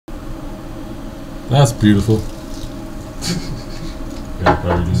That's beautiful. Yeah,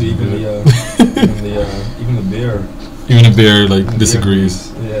 so even the bear. Even the bear like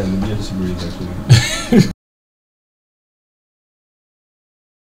disagrees. Yeah, the bear disagrees actually.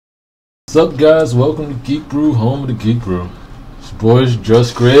 What's up, guys? Welcome to Geek Brew, home of the Geek Brew. It's your boys,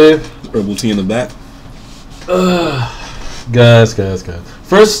 Just Grave. Herbal tea in the back. Guys.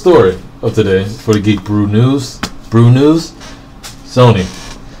 First story of today for the Geek Brew News. Sony.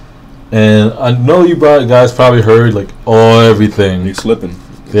 And I know you guys probably heard like everything. They're slipping.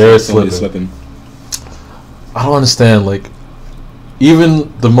 They're slipping. I don't understand. Like,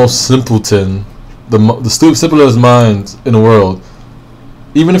 even the most simpleton, the simplest minds in the world,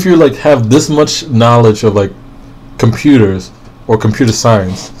 even if you like have this much knowledge of like computers or computer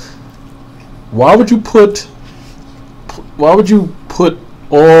science, why would you put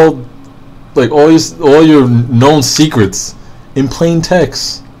all your known secrets in plain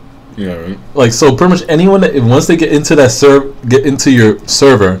text? Yeah, right. Like, so pretty much anyone that once they get into your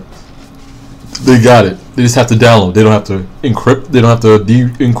server, they got it. They just have to download. They don't have to encrypt. They don't have to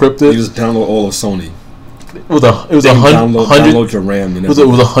de-encrypt it. You just download all of Sony. It was 100. Download your RAM. And it was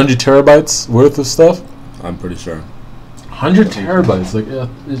 100 terabytes worth of stuff. I'm pretty sure. 100 terabytes. Like, yeah,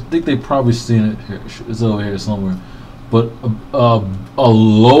 I think they probably seen it here. It's over here somewhere. But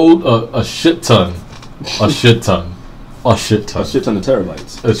a shit ton of terabytes. A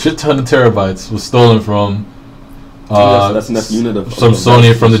shit ton of terabytes was stolen from. That's the next unit of some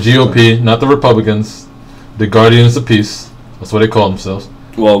Sony from the GOP, not the Republicans, the Guardians of Peace. That's what they call themselves.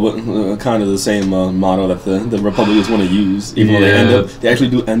 Well, kind of the same motto that the Republicans want to use, even though they actually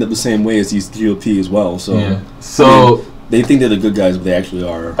do end up the same way as these GOP as well. So, I mean, they think they're the good guys, but they actually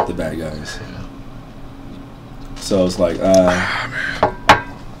are the bad guys. Yeah. So it's like,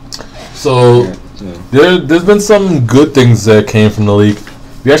 there's been some good things that came from the leak.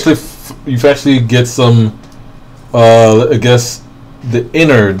 You've actually get some, I guess, the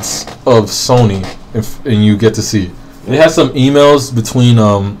innards of Sony, and you get to see. They had some emails between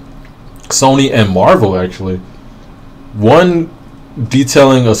Sony and Marvel, actually. One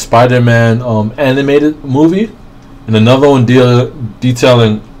detailing a Spider-Man animated movie, and another one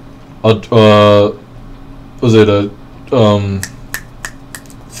detailing a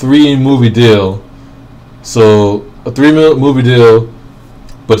 3-movie deal. So a 3-movie deal,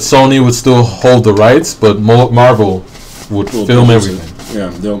 but Sony would still hold the rights, but Marvel would film everything. Yeah,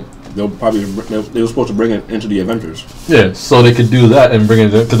 they were supposed to bring it into the Avengers. Yeah, so they could do that and bring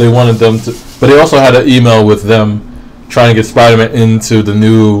it in because they wanted them to. But they also had an email with them trying to get Spider-Man into the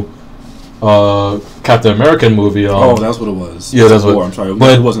new Captain American movie. That's what it was. Yeah, that's what. I'm sorry,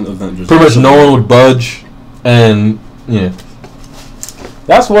 but it wasn't Avengers. Pretty much no one would budge, and yeah,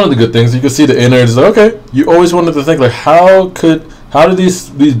 that's one of the good things. You can see the innards. Like, okay, you always wanted to think like, how do these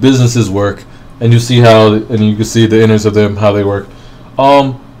businesses work? And you see you can see the innards of them, how they work.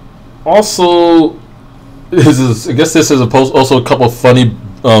 Also, I guess this is also a couple of funny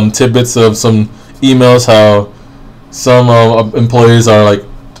tidbits of some emails. How some employees are like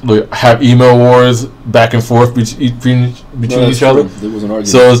have email wars back and forth between each other. There was an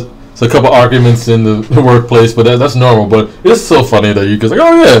argument. So a couple arguments in the workplace, but that's normal. But it's so funny that you can like,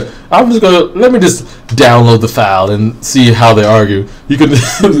 oh yeah, let me just download the file and see how they argue. You can know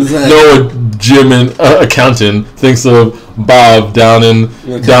what Jim and accountant thinks of Bob up in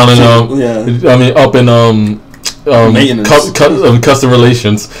custom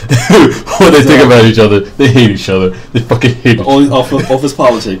relations. When they think about each other, they hate each other. They fucking hate each other. Office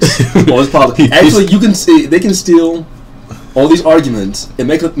politics. Actually, you can see they can steal all these arguments and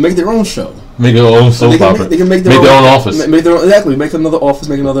make their own show. Make their own soap opera. They can make their own office. Make another office.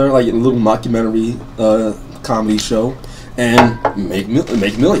 Make another like a little mockumentary comedy show, and make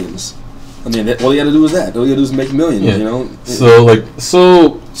millions. I mean, all you got to do is that. All you got to do is make millions. Yeah. You know. So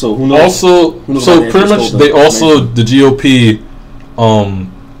who knows? So pretty much the GOP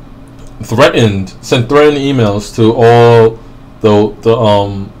sent threatening emails to all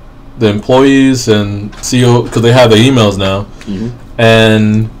the employees and CEO because they have their emails now,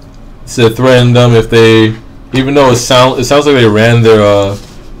 and said threaten them if they, even though it sounds like they ran their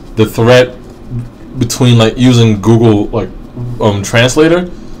the threat between like using Google like translator,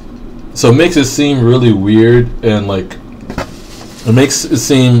 so it makes it seem really weird and like it makes it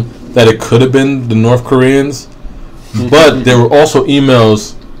seem that it could have been the North Koreans, but there were also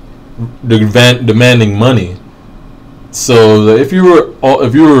emails demanding money. So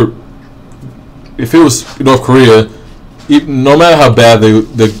if it was North Korea, no matter how bad they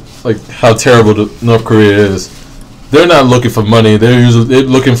like how terrible North Korea is, they're not looking for money. They're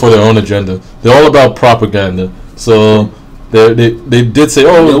looking for their own agenda. They're all about propaganda. So They did say,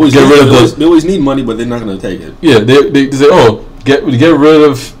 oh, get rid of they always need money, but they're not going to take it. Yeah, they say, oh, get rid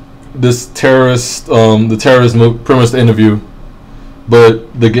of this terrorist, the terrorist premise, the interview,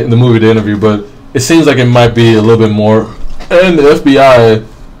 but the movie, the interview. But it seems like it might be a little bit more. And the FBI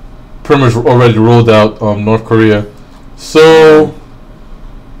pretty much already ruled out North Korea. So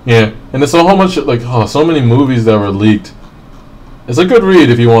yeah, and there's a whole bunch of so many movies that were leaked. It's a good read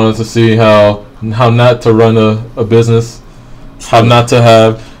if you wanted to see how not to run a business, how not to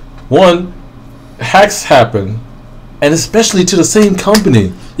have hacks happen, and especially to the same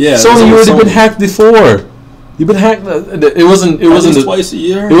company. Yeah, Sony already been hacked before. You've been hacked. It wasn't twice a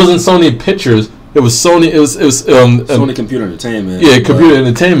year. It wasn't Sony Pictures. It was Sony. It was Sony Computer Entertainment. Yeah, Computer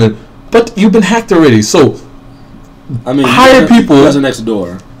Entertainment. But you've been hacked already. So I mean, hire people. That's next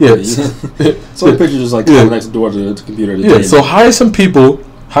door. Yeah, Sony Pictures is like next door to Computer Entertainment. Yeah, so hire some people.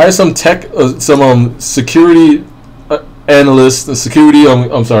 Hire some tech, some security analysts, security.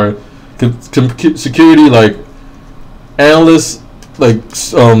 I'm sorry, security analysts,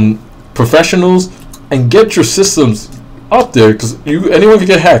 professionals, and get your systems up there, because anyone can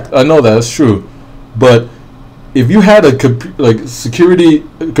get hacked. I know that's true, but if you had a security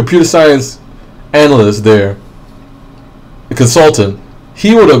computer science analyst there, a consultant,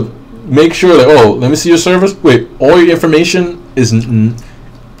 he would have make sure that, oh, let me see your servers. Wait, all your information is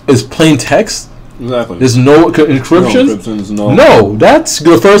plain text. Exactly. There's no encryption. No, that's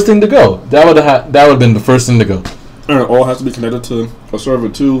the first thing to go. That would have been the first thing to go. And it all has to be connected to a server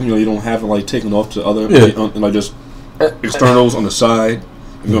too. You don't have it taken off to other just externals on the side.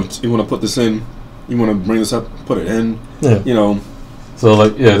 You want to put this in. You want to bring this up, put it in. Yeah. So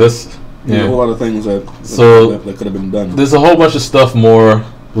that's a whole lot of things that could have been done. There's a whole bunch of stuff more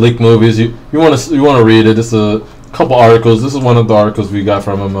leaked movies. You want to read it. This is a couple articles. This is one of the articles we got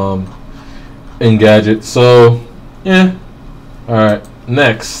from him Engadget. So yeah. All right.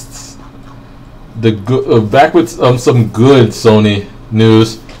 Next, back with some good Sony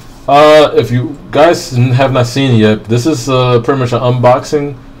news. If you guys have not seen it yet, this is pretty much an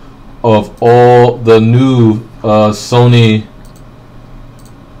unboxing of all the new Sony.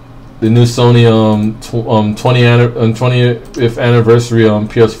 The new Sony 20th anniversary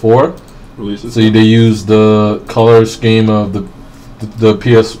PS4 releases. So they use the color scheme of the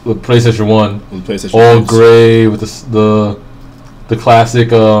PlayStation 1, all gray with the classic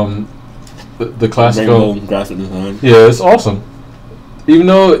the classic graphic design. Yeah, it's awesome. Even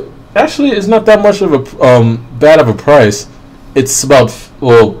though actually it's not that much of a bad of a price. It's about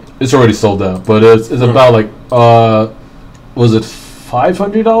it's already sold out, but it's about was it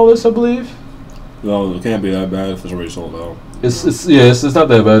 $500, I believe? No, it can't be that bad if it's already sold out. It's not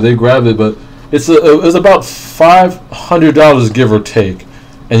that bad. They grabbed it, but it's about $500, give or take,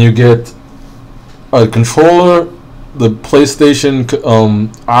 and you get a controller, the PlayStation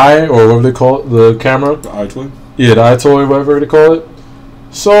Eye, or whatever they call it, the camera, the iToy. Yeah, the iToy, whatever they call it.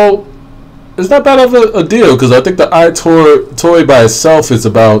 So it's not bad of a deal, because I think the iToy by itself is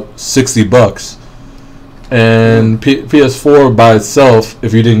about $60. And PS4 by itself,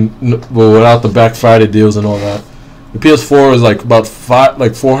 if you didn't, without the Black Friday deals and all that, the PS4 is about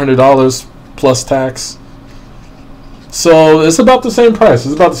 $400 plus tax. So it's about the same price.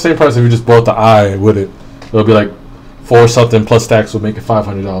 It's about the same price if you just bought the Eye with it. It'll be $4 something plus tax will make it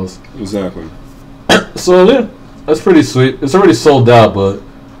 $500. Exactly. So yeah, that's pretty sweet. It's already sold out, but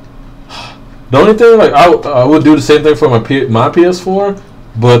the only thing I would do the same thing for my PS4,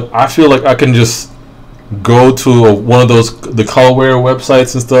 but I feel like I can just go to one of the colorware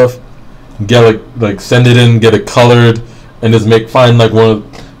websites and stuff, get send it in, get it colored, and just find one of.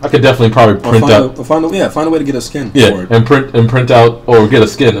 I could definitely probably find a way to get a skin. Yeah, for it. and print out, or get a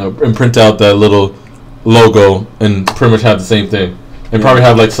skin and print out that little logo and pretty much have the same thing, and probably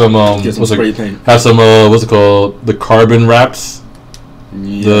have some spray paint. Have some what's it called, the carbon wraps,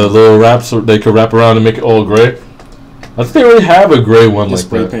 the little wraps they could wrap around and make it all gray. I think they already have a gray one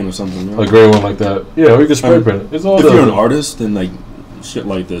spray that. Paint or something. Right? A gray one like that. Yeah, or you can spray paint it. It's all. If you're an artist, then shit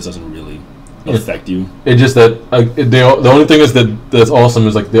like this doesn't really affect you. It's just that the only thing is that's awesome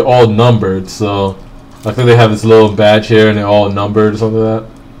is they're all numbered. So I think they have this little badge here and they're all numbered or something like that.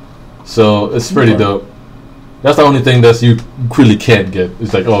 So it's pretty dope. That's the only thing that you really can't get.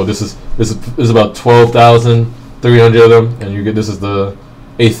 It's this is about 12,300 of them, and you get this is the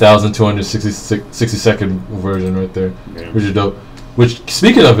 8,262nd version right there, which is dope. Which,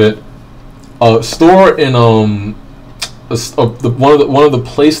 speaking of it, a store in one of the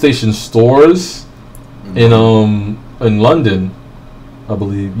PlayStation stores in London, I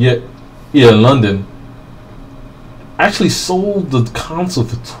believe. Yeah, in London. actually sold the console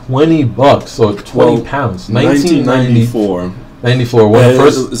for $20 or 20 pounds. 1994. 94. When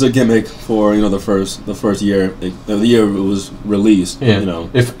first, it's a gimmick for the first year, the year it was released. Yeah.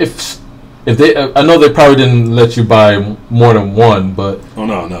 If they, I know they probably didn't let you buy more than one, but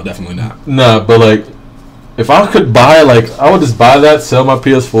no, definitely not. Nah, but like, if I could buy, like, I would just buy that, sell my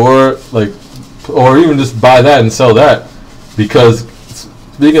PS4, like, or even just buy that and sell that, because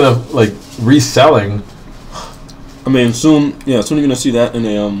speaking of like reselling, I mean, soon you're gonna see that in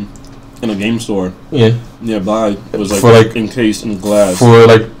a game store. Yeah. Nearby. It was like, for like encased in glass for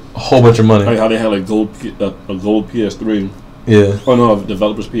like a whole bunch of money. Like how they had like a gold PS3. Yeah. Oh no,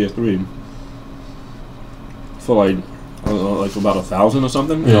 developer's PS3. For like like about 1,000 or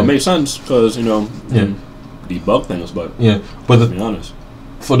something. Yeah. It makes sense because debug things, but but to be honest,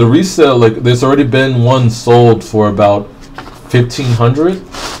 for the resale, like there's already been one sold for about 1,500.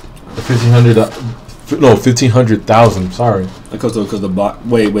 1,500,000. Sorry. Because the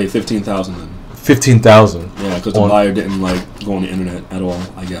wait 15,000 then. 15,000. Yeah, because the buyer didn't like go on the internet at all,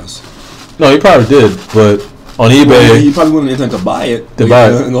 I guess. No, he probably did, but on eBay, well, he probably wouldn't intend to buy it. Go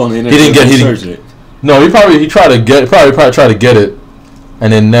on the internet. He didn't get. No, he probably tried to get it,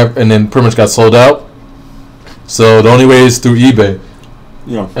 and then pretty much got sold out. So the only way is through eBay.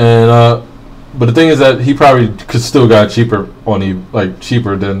 Yeah. And but the thing is that he probably could still got cheaper on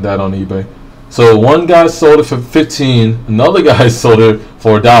cheaper than that on eBay. So one guy sold it for 15, another guy sold it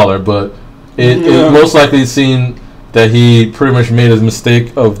for $1, but it most likely seen that he pretty much made his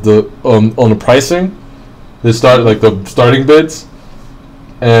mistake of the on the pricing. The starting bids,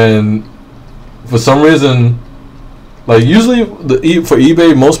 and for some reason, like usually for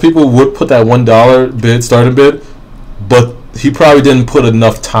eBay, most people would put that $1 starting bid, but he probably didn't put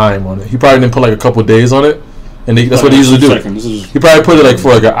enough time on it. He probably didn't put like a couple days on it, and that's what he usually do. He probably put it like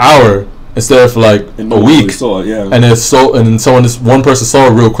for like an hour instead of for like a week. And then one person saw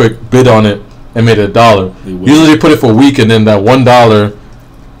it real quick, bid on it, and made it $1. Usually they put it for a week, and then that $1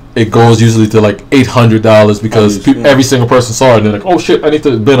 it goes usually to like $800 because every single person saw it and they're like, oh shit, I need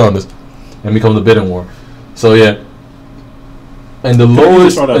to bid on this, and become the bidding war. So yeah, and the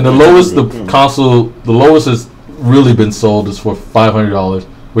lowest has really been sold is for $500,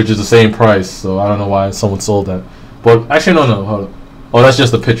 which is the same price. So I don't know why someone sold that, but actually no, hold on. Oh, that's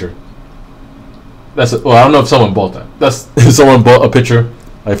just a picture. I don't know if someone bought that. That's if someone bought a picture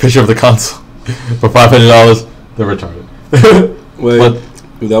of the console for $500. They're retarded. Wait.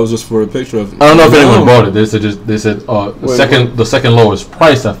 But that was just for a picture of. I don't know if anyone bought it. They said the second lowest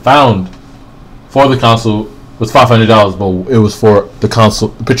price I found for the console was $500, but it was for the console,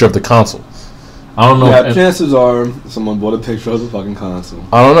 the picture of the console. I don't know. Yeah, chances are someone bought a picture of the fucking console.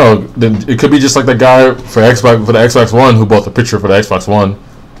 I don't know. It could be just like the guy for the Xbox One who bought the picture for the Xbox One.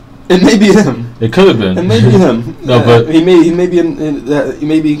 It may be him. It could have been. It may be him. No, but he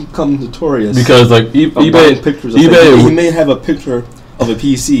may become notorious because like eBay pictures. He may have a picture of a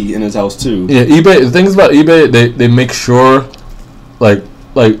PC in his house too. Yeah, eBay. The thing is about eBay, they make sure, like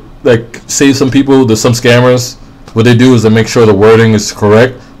say some people, there's some scammers. What they do is they make sure the wording is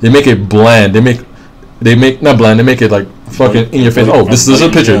correct. They make it bland. They make not bland. They make it like fucking in your face. Oh, this is a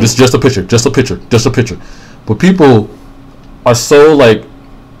picture. This is just a picture. But people are so like.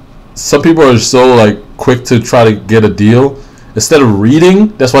 Some people are so like quick to try to get a deal instead of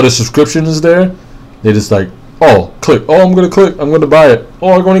reading. That's why the subscription is there. They just like, click. I'm gonna buy it.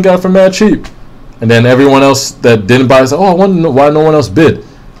 I'm gonna get it for mad cheap. And then everyone else that didn't buy it says, I want to know why no one else bid.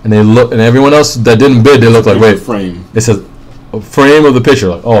 And they look, and everyone else that didn't bid, they look like, wait, frame. It says a frame of the picture.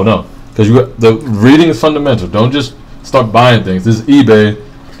 Like, no, because the reading is fundamental. Don't just start buying things. This is eBay.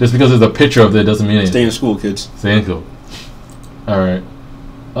 Just because there's a picture of it doesn't mean anything. Stay in school, kids. Stay in school. All right.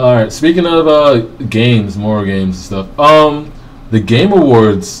 Speaking of games, more games and stuff. The Game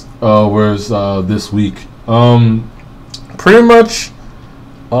Awards was this week. Pretty much.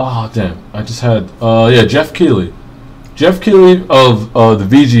 Oh damn! I just had Jeff Keighley. Jeff Keighley of the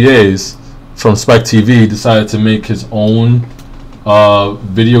VGAs from Spike TV decided to make his own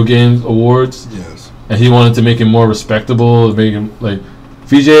video game awards. Yes. And he wanted to make it more respectable. Make him like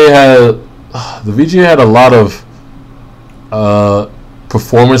the VGA had a lot of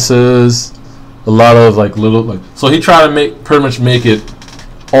performances, a lot of like little like. So he tried to pretty much make it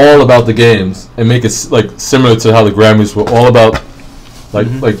all about the games and make it like similar to how the Grammys were all about. Like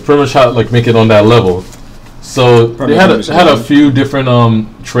pretty much how make it on that level. So they had a few different new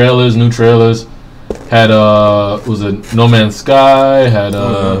trailers. Had was it No Man's Sky? Had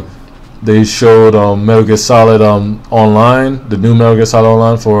they showed Metal Gear Solid Online, the new Metal Gear Solid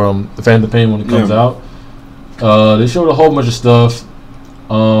Online for the Phantom Pain when it comes out. They showed a whole bunch of stuff.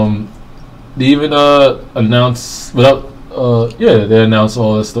 they even announced without. They announced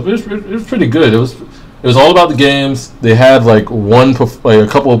all this stuff. It was pretty good. It was all about the games. They had like a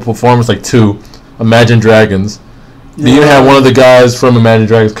couple of performers, like 2 Imagine Dragons. They even had one of the guys from Imagine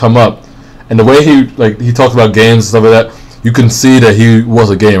Dragons come up, and the way he talked about games and stuff like that, you can see that he was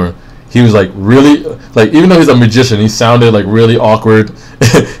a gamer. He was like really like, even though he's a magician, he sounded like really awkward.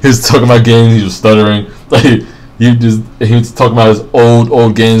 He was talking about games. He was stuttering. Like he was talking about his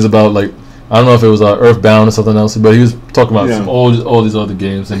old games about like, I don't know if it was Earthbound or something else, but he was talking about some all these other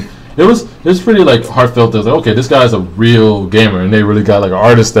games, and it was pretty like heartfelt. It was like, okay, this guy's a real gamer, and they really got like an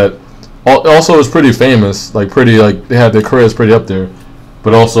artist that also is pretty famous, like pretty like they had their careers pretty up there,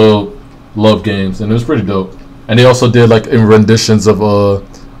 but also love games, and it was pretty dope. And they also did like in renditions of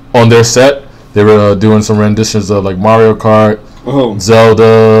on their set, they were doing some renditions of like Mario Kart,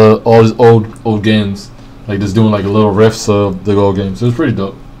 Zelda, all these old games, like just doing like a little riffs of the old games. It was pretty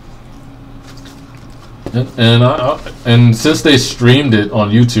dope. And since they streamed it on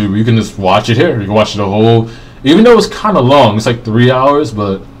YouTube, you can just watch it here. You can watch the whole, even though it's kind of long. It's like 3 hours,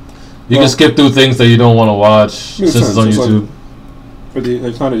 but you can skip through things that you don't want to watch since it's on YouTube.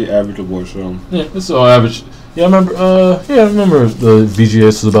 It's not the average award show. Yeah, it's all average. Yeah, I remember the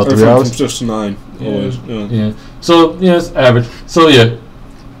VGS was about 3 hours. From 6 to 9. Always. Yeah. So yeah, it's average. So yeah,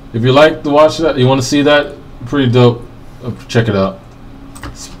 if you like to watch that, you want to see that, pretty dope. Check it out.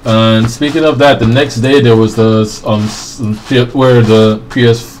 And speaking of that, the next day there was the where the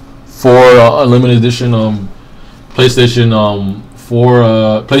PS4 Unlimited Edition PlayStation 4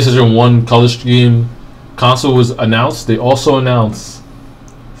 PlayStation 1 color scheme console was announced. They also announced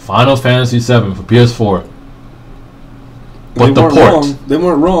Final Fantasy 7 for PS4. But the port. They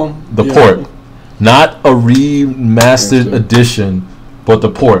weren't wrong. The port. Not a remastered edition, but the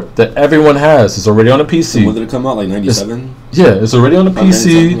port that everyone has. It's already on a PC. And when did it come out? Like 97? Yeah, it's already on the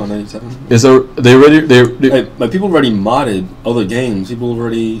PC. 97? Like people already modded other games. People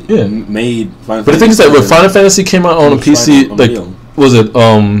already made Final Fantasy. But the thing is that when Final Fantasy came out on a PC, like, was it,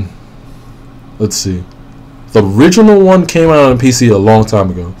 let's see. The original one came out on a PC a long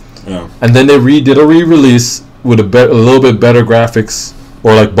time ago. Yeah. And then they did a re-release with a little bit better graphics,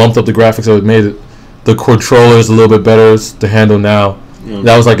 or like bumped up the graphics, so it made the controllers a little bit better to handle now. Yeah.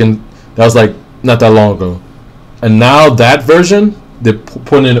 That was like not that long ago. And now that version, they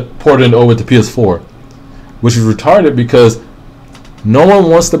ported it over to PS4, which is retarded because no one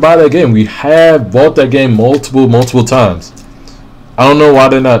wants to buy that game. We have bought that game multiple times. I don't know why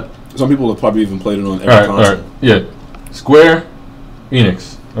they're not. Some people have probably even played it on every console. All right, yeah. Square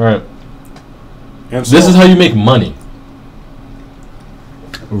Enix. All right. This is how you make money.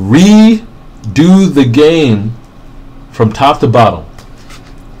 Redo the game from top to bottom.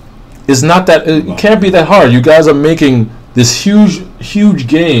 It's not that, it can't be that hard. You guys are making this huge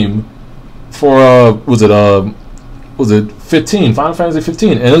game for was it 15, Final Fantasy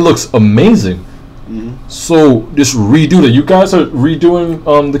 15, and it looks amazing. Mm-hmm. So just redo that. You guys are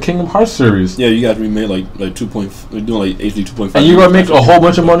redoing the Kingdom Hearts series. Yeah, you guys remade like 2. They're doing like HD 2.5. And you're gonna make a whole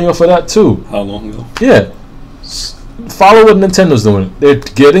bunch of money off of that too. How long ago? Yeah. Follow what Nintendo's doing. They're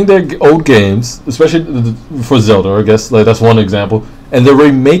getting their old games, especially for Zelda, I guess. Like that's one example, and they're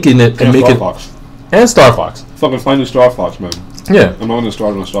remaking it and making Fox. And Star Fox. Fucking finally Star Fox, man. Yeah. I'm on the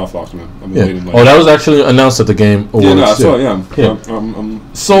start on Star Fox, man. I've been waiting. Like, that was actually announced at the Game Awards. Yeah, no, I saw it. Yeah.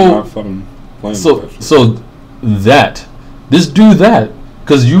 I'm so fucking playing. So that, just do that,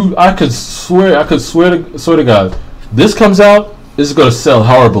 because I could swear to God, this comes out. This is gonna sell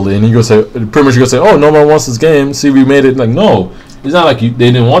horribly, and you're gonna say, pretty much, you're gonna say, "Oh, no one wants this game. See, we made it." Like, no, it's not like they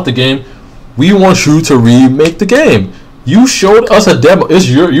didn't want the game. We want you to remake the game. You showed us a demo.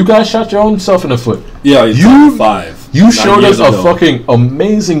 You guys shot your own self in the foot. Yeah, you 5. You showed us a fucking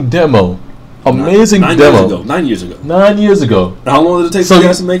amazing demo. Amazing demo. 9 years ago. 9 years ago. How long did it take for you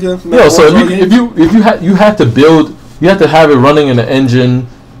guys to make it? Yeah, so if you had to build, you had to have it running in the engine,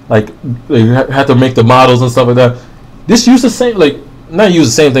 like you had to make the models and stuff like that. Just use the same, like, not use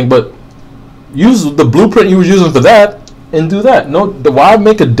the same thing, but use the blueprint you were using for that and do that. Why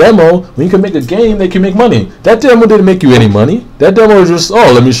make a demo when you can make a game that can make money? That demo didn't make you any money. That demo was just,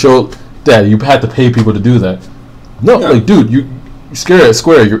 let me show that. You had to pay people to do that. No, like, dude, you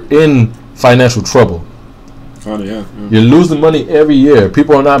Square, you're in financial trouble. Yeah. You're losing money every year.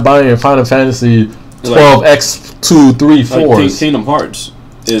 People are not buying Final Fantasy 12 X 2, 3, 4. Like Kingdom Hearts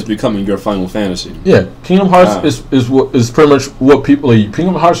is becoming your Final Fantasy. Yeah, Kingdom Hearts is pretty much what people like.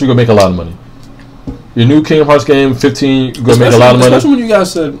 Kingdom Hearts, you're gonna make a lot of money. Your new Kingdom Hearts game, 15, you're gonna make a lot of money. Especially when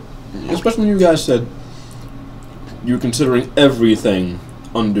you guys said you're considering everything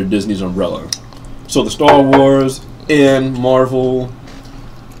under Disney's umbrella. So the Star Wars and Marvel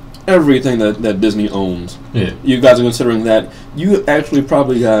everything that Disney owns. Yeah. You guys are considering that you actually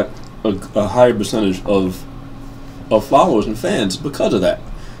probably got a higher percentage of followers and fans because of that.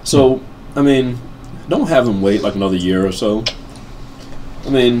 So, I mean, don't have them wait like another year or so. I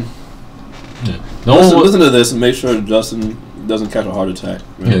mean, listen to this and make sure Justin doesn't catch a heart attack.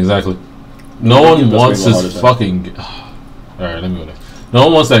 Right? Yeah, exactly. No one wants this fucking... Alright, let me go there. No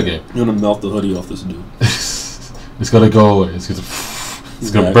one wants that game. You're going to melt the hoodie off this dude. It's going to go away. It's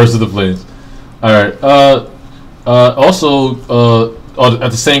going to burst into flames. Alright. Also,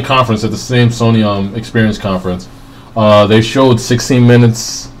 at the same conference, at the same Sony Experience conference, they showed 16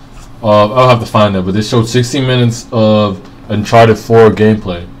 minutes of... I'll have to find that, but they showed 16 minutes of Uncharted 4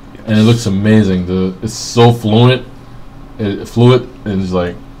 gameplay. And it looks amazing. It's so fluid, and it's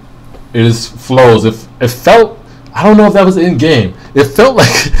like... It just flows. It felt... I don't know if that was in game. It felt like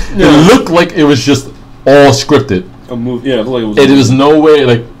it looked like it was just all scripted. A movie, yeah. It looked like it was. There was no way.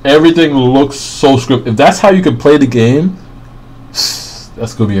 Like everything looks so scripted. If that's how you can play the game,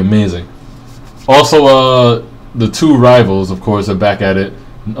 that's gonna be amazing. Also, the two rivals, of course, are back at it.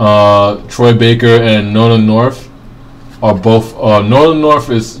 Troy Baker and Nolan North are both. Nolan North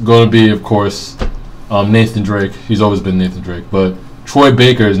is going to be, of course, Nathan Drake. He's always been Nathan Drake, but Troy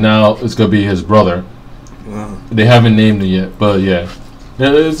Baker is going to be his brother. Wow. They haven't named it yet, but yeah,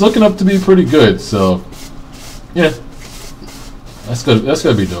 it's looking up to be pretty good. So, yeah, that's good. That's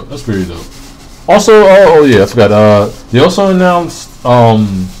gonna be dope. That's pretty dope. Also, oh yeah, I forgot. They also announced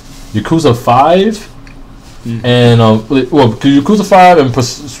Yakuza 5, and Yakuza 5 and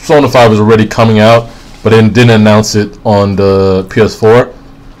Persona 5 is already coming out, but they didn't announce it on the PS4.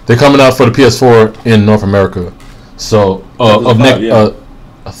 They're coming out for the PS4 in North America. So I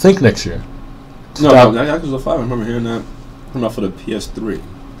think next year. No, Yakuza 5. I remember hearing that coming out for the PS3.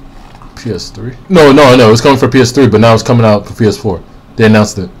 PS3? No. It's coming for PS3, but now it's coming out for PS4. They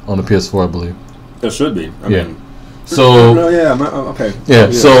announced it on the PS4, I believe. It should be. I mean, so. No, yeah. Okay.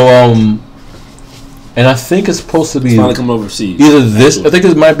 Yeah. So and I think it's supposed to be. It's finally coming overseas. Either this, I think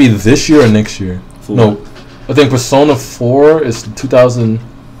it might be this year or next year. No, I think Persona 4 is 2000.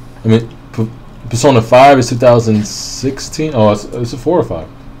 I mean, Persona 5 is 2016. Oh, is it 4 or 5?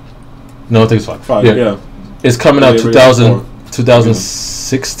 No, I think it's 5. Yeah. It's coming out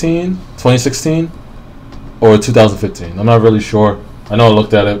 2016, 2016, or 2015. I'm not really sure. I know I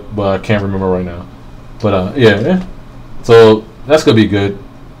looked at it, but I can't remember right now. But yeah. So that's gonna be good.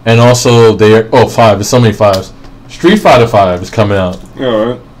 And also, 5. There's so many 5s. Street Fighter 5 is coming out. Yeah, all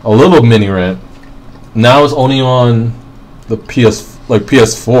right. A little mini rant. Now it's only on the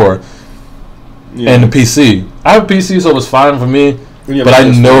PS4 and the PC. I have a PC, so it was fine for me. But I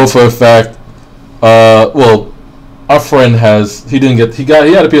know for a fact, our friend he had a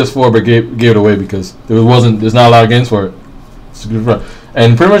PS4 but gave it away because there's not a lot of games for it.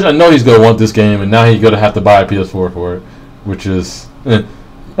 And pretty much I know he's gonna want this game, and now he's gonna have to buy a PS4 for it, which is that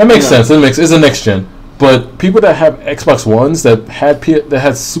makes sense. It's a next gen. But people that have Xbox Ones that had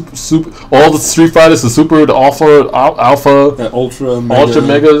super all the Street Fighters, the Super, the Alpha, Ultra,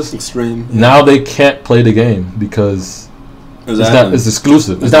 Megas, Extreme. Now they can't play the game because. It's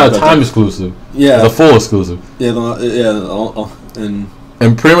exclusive. It's not a time exclusive. Yeah, it's a full exclusive. Yeah, and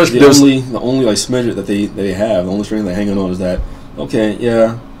pretty much the only like smidget that they have, the only string they're hanging on is that. Okay,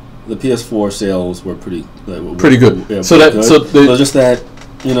 yeah, the PS4 sales were pretty good. Yeah, so just that,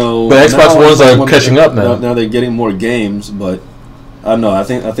 But Xbox Ones are catching up now. Now they're getting more games, but I don't know. I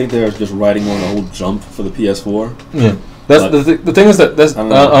think they're just riding on a whole jump for the PS4. Yeah, the thing is that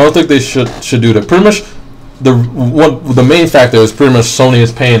I don't think they should do that. Pretty much. The main factor is pretty much Sony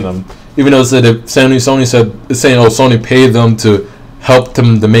is paying them, even though Sony said it's saying Sony paid them to help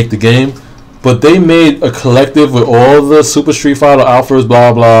them to make the game, but they made a collective with all the Super Street Fighter Alphas,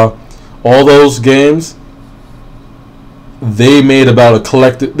 blah blah, all those games. They made about a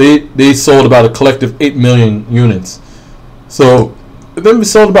collective. They sold about a collective 8 million units. So if they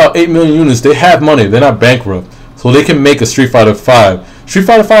sold about 8 million units, they have money. They're not bankrupt, so they can make a Street Fighter 5. Street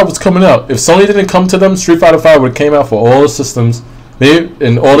Fighter 5 was coming out. If Sony didn't come to them, Street Fighter 5 would have came out for all the systems,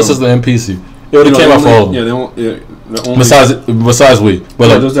 and all the systems and PC. It would have came out for all of them. Besides Wii, but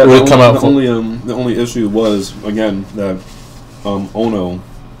it would have come out. The only issue was again that Ono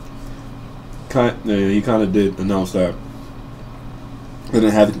he kind of did announce that they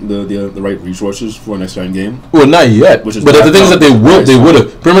didn't have the right resources for a next gen game. Well, not yet. But the thing is that they would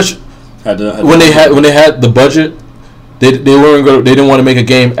have pretty much when they had the budget. They didn't want to make a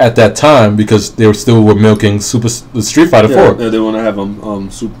game at that time because they were milking the Street Fighter 4. They want to have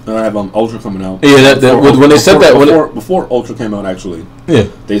Ultra coming out. Yeah, before Ultra came out actually. Yeah,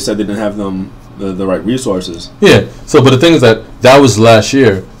 they said they didn't have the right resources. Yeah. So, but the thing is that was last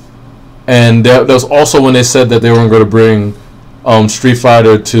year. and that was also when they said that they were going to bring Street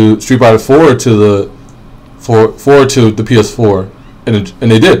Fighter 4 to the PS4, and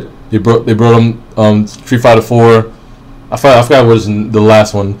they did. They brought them Street Fighter 4. I forgot what was the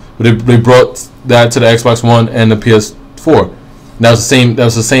last one, but they brought that to the Xbox One and the PS4. And that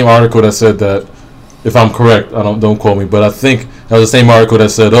was the same article that said that, if I'm correct, don't quote me, but I think that was the same article that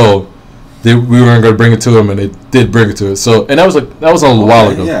said, we weren't going to bring it to them, and they did bring it to it. So, and that was a while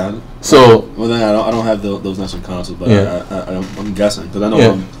ago. Yeah. So, well, then I don't have those next gen consoles, but yeah. I'm guessing because I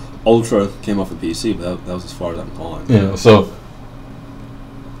know Ultra came off of PC, but that was as far as I'm calling. Yeah. So,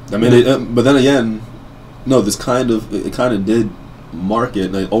 I mean, but then again, no, it kind of did mark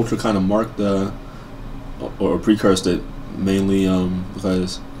it. Like Ultra kind of marked or precursed it mainly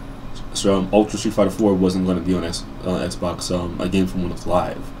because Ultra Street Fighter 4 wasn't going to be on Xbox. A game from Windows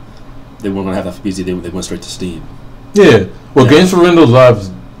Live. They weren't going to have that for PC. They went straight to Steam. Yeah. Well, games for Windows Live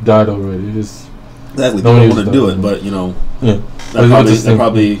died already. Exactly. They don't want to do it, but that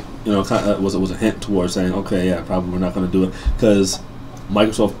probably kind of was a hint towards saying, okay, yeah, probably we're not going to do it because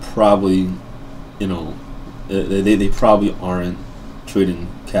Microsoft probably, they probably aren't treating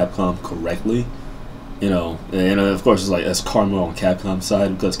Capcom correctly, and of course it's karma on Capcom's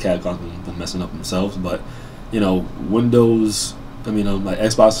side because Capcom's been messing up themselves, but Windows, like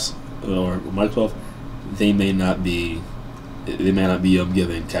Xbox or Microsoft, they may not be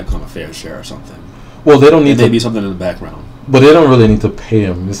giving Capcom a fair share or something. Well, they don't need to be something in the background, but they don't really need to pay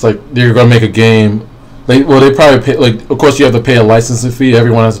them. It's like they're gonna make a game. They probably pay. Like, of course, you have to pay a licensing fee.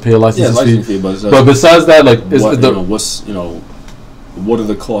 Everyone has to pay a licensing fee. But besides that, like, what are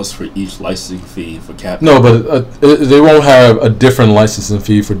the costs for each licensing fee for Capcom? No, but they won't have a different licensing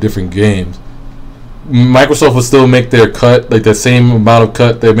fee for different games. Microsoft will still make their cut, like the same amount of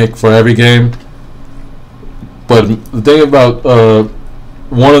cut they make for every game. But the thing about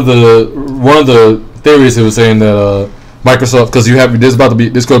one of the theories, it was saying that Microsoft, because there's going to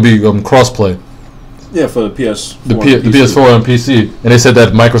be crossplay. Yeah, for the PS4. The PS4 and PC, and they said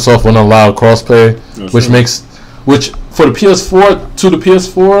that Microsoft won't allow crossplay, which for the PS4 to the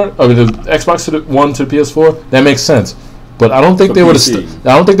PS4, the Xbox One to the PS4, that makes sense. But I don't think they would.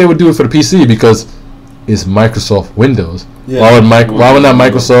 I don't think they would do it for the PC because it's Microsoft Windows. Yeah, why would not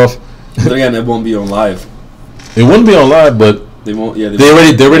Microsoft? But again, it won't be on live. It wouldn't be on live, but they won't. Yeah, they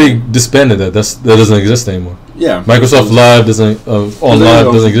already disbanded that. That doesn't exist anymore. Yeah, Microsoft Live doesn't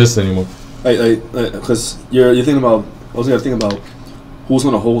doesn't exist anymore. Because you're thinking about. I was thinking about who's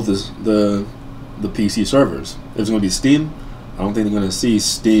going to hold the PC servers. If it's going to be Steam, I don't think they're going to see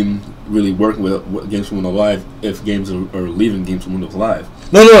Steam really working with games from Windows Live if games are leaving games from Windows Live.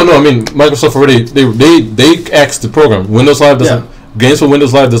 No. I mean, Microsoft already they axed the program. Windows Live doesn't. Yeah. Games for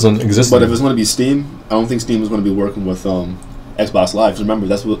Windows Live doesn't exist. But if it's going to be Steam, I don't think Steam is going to be working with Xbox Live. Remember,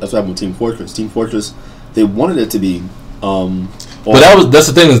 that's what happened with Team Fortress. Team Fortress, they wanted it to be. But that's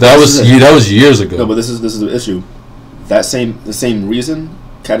the thing is that was years ago. No, but this is the issue. The same reason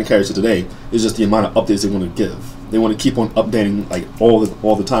kind of carries to today is just the amount of updates they want to give. They want to keep on updating like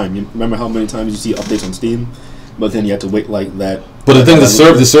all the time. You remember how many times you see updates on Steam, but then you have to wait like that. But the thing,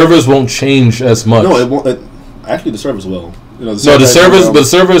 the servers won't change as much. No, it won't. Actually, the servers will. The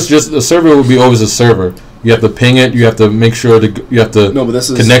server will be always a server. You have to ping it. You have to make sure you have to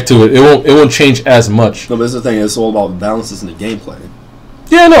connect to it. It won't change as much. No, but this is the thing. It's all about balances in the gameplay.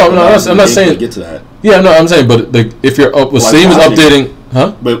 Yeah, I'm not saying. Get to that. Yeah, no, I'm saying, but if you're up, Steam is updating,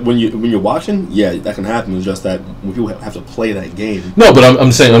 huh? But when you're watching, yeah, that can happen. It's just that when people have to play that game. No, but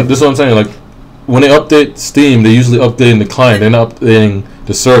I'm saying this is what I'm saying. Like when they update Steam, they're usually updating the client. They're not updating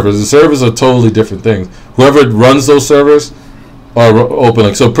the servers. The servers are totally different things. Whoever runs those servers are open.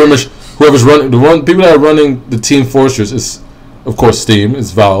 Like, so pretty much whoever's running people that are running the Team Fortress is, of course, Steam.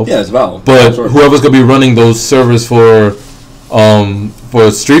 It's Valve. Yeah, it's Valve. But whoever's gonna be running those servers for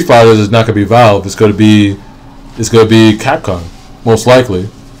Street Fighters is not gonna be Valve. It's gonna be Capcom, most likely.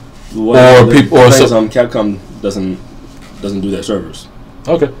 Capcom doesn't do their servers.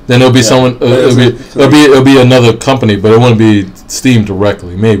 Okay, then it'll be someone. It'll be another company, but it wouldn't be Steam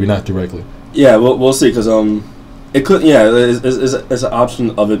directly. Maybe not directly. Yeah, we'll see because it could. Yeah, it's an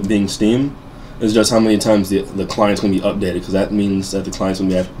option of it being Steam. It's just how many times the client's going to be updated because that means that the client's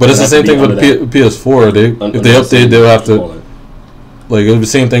going to be. But it's the same thing with PS4. If they update, they'll have to. Like it'll be the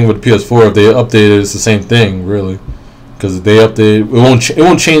same thing with PS4. If they update it, it's the same thing, really. Because they update, it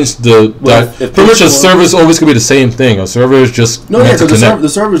won't change the. Pretty much, a server is always gonna be the same thing. A server is just the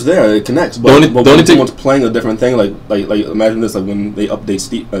server's there, it connects. But the only thing, someone's playing a different thing, like imagine this, like when they update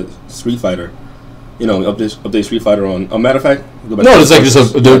Street Fighter, update Street Fighter on. A matter of fact, it's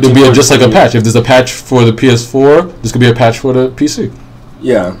like there'll be just like a patch. If there's a patch for the PS4, there's gonna be a patch for the PC.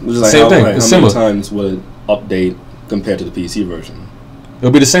 Yeah, which is like same thing. How it's many similar. times would it update compared to the PC version?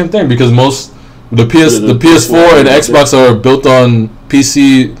 It'll be the same thing because the PS4 and the Xbox are built on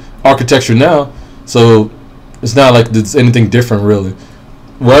PC architecture now, so it's not like it's anything different really.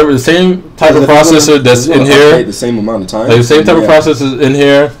 Whatever the same type of processor that's in here, the same amount of time. Like the same type of processor in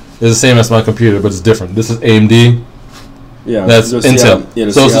here is the same as my computer, but it's different. This is AMD. Yeah, that's Intel.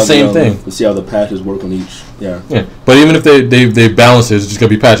 So it's the same thing. To see how the patches work on each. Yeah. Yeah, but even if they balance it, it's just gonna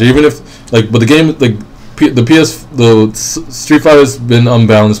be patched. Even if but the game the Street Fighter's been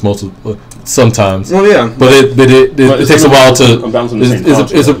unbalanced sometimes. Oh yeah. But it takes a while to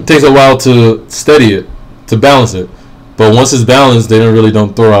it takes a while to steady it, to balance it. But once it's balanced, they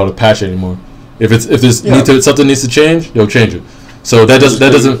don't throw out a patch anymore. If something needs to change, they'll change it. So that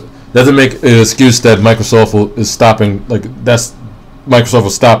doesn't make an excuse that Microsoft is stopping. Like Microsoft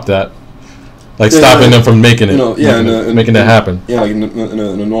will stop that. Like stopping them from making it, making that happen. Yeah, like in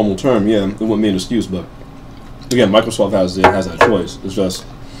a normal term, yeah, it wouldn't be an excuse. But again, Microsoft has that choice. It's just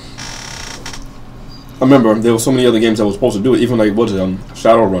I remember there were so many other games that were supposed to do it. Even like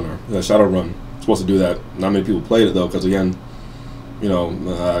Shadowrunner, Shadowrun. Supposed to do that. Not many people played it though, because again,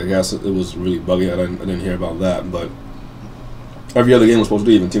 I guess it was really buggy. I didn't hear about that, but every other game was supposed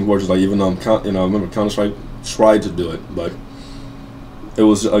to do. Even Team Fortress, like even I remember Counter-Strike tried to do it, but it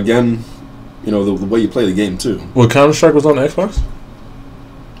was again, the way you play the game too. Well, Counter-Strike was on Xbox.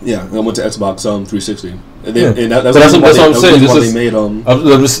 Yeah, I went to Xbox 360. And that's what I'm saying.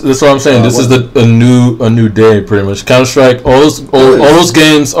 That's what I'm saying. This is a new day, pretty much. Counter-Strike, all those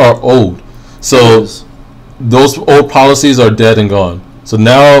games are old. So those old policies are dead and gone. So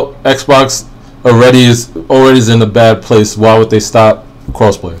now Xbox already is in a bad place. Why would they stop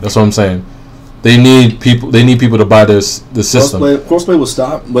crossplay? That's what I'm saying. They need people to buy the system. Crossplay will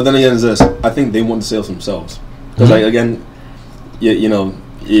stop, but then again, I think they want the sales themselves. Because like again, you're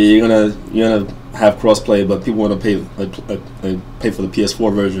gonna have crossplay, but people want to pay for the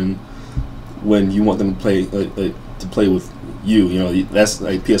PS4 version when you want them to play with you. That's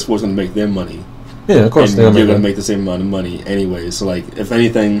like PS4 is going to make their money. Yeah, of course. You're going to make the same amount of money anyway. So like, if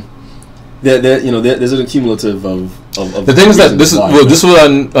anything, there's an accumulative of the thing is that this is what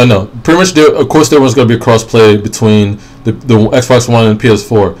I know. Pretty much, of course, there was going to be a crossplay between the Xbox One and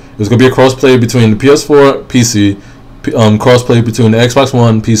PS4. There's going to be a crossplay between the PS4, PC, crossplay between the Xbox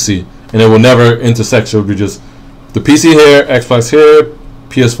One, PC, and it will never intersect. It will be just the PC here, Xbox here,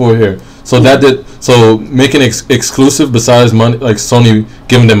 PS4 here. So so making exclusive besides money, like Sony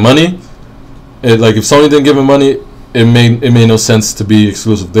giving them money, like if Sony didn't give them money, it made no sense to be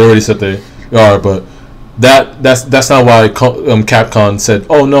exclusive. They already said they are, but that's not why Capcom said,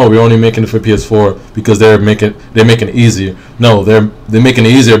 oh no, we're only making it for PS4 because they're making it easier. No, they're making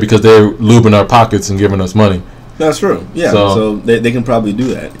it easier because they're lubing our pockets and giving us money. That's true. Yeah, so they can probably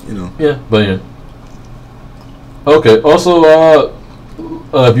do that. Yeah, but yeah. Okay. Also,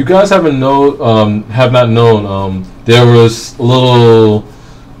 if you guys have not known, there was a little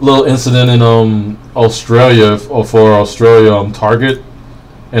incident in Australia for Australia Target,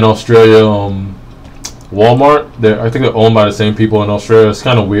 and Australia Walmart. I think they're owned by the same people in Australia. It's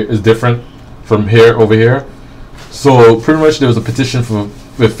kind of weird. It's different from over here. So pretty much there was a petition for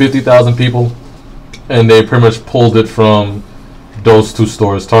 50,000 people, and they pretty much pulled it from those two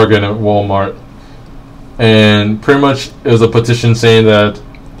stores, Target and Walmart. And pretty much it was a petition saying that,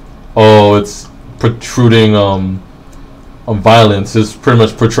 it's protruding violence. It's pretty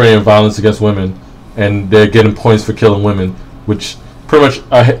much portraying violence against women, and they're getting points for killing women. Which pretty much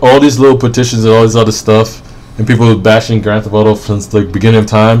all these little petitions and all this other stuff, and people bashing Grand Theft Auto since the beginning of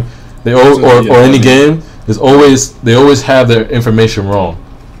time. Or any game they always have their information wrong.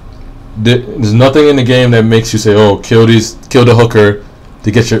 There's nothing in the game that makes you say, kill the hooker to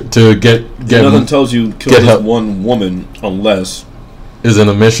get nothing tells you kill this one woman unless is in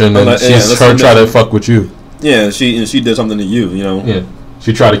a mission and she's trying to fuck with you. Yeah, she did something to you, Yeah,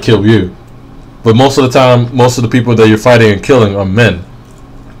 she tried to kill you. But most of the time, most of the people that you're fighting and killing are men,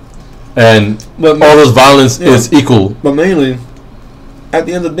 and all this violence is equal. But mainly, at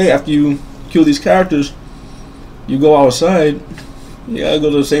the end of the day, after you kill these characters, you go outside. You gotta go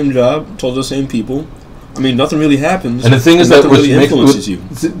to the same job, talk to the same people. I mean, nothing really happens. And the thing is that really influences you.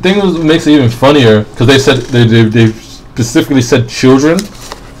 The thing that makes it even funnier, because they said they specifically said children,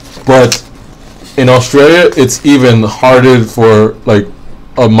 but in Australia it's even harder for like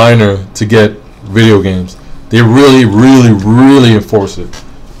a minor to get video games. They really, really, really enforce it.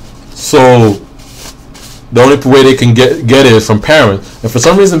 So the only way they can get it is from parents, and for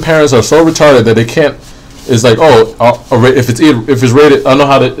some reason parents are so retarded that they can't. It's like, if it's rated, I don't know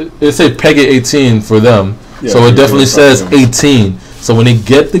how to. It say PEGI 18 for them, so it definitely says 18. So when they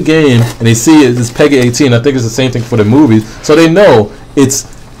get the game and they see it's PEGI 18, I think it's the same thing for the movies. So they know it's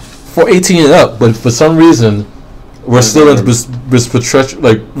for 18 and up, but for some reason we're still in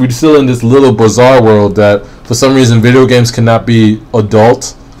we're still in this little bizarre world that for some reason video games cannot be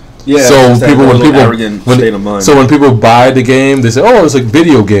adult. Yeah. So when people buy the game, they say, "Oh, it's a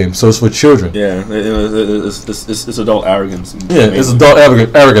video game, so it's for children." Yeah, it's adult arrogance. It's adult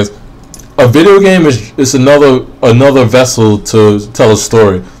arrogance. A video game is another vessel to tell a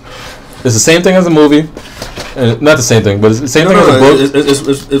story. It's the same thing as a movie, and not the same thing, but it's the same thing as a book.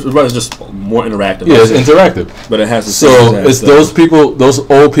 It's just more interactive. Yeah, it's interactive, but it has. It's those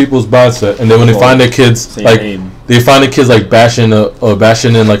old people's mindset, and then when they find their kids they find the kids like bashing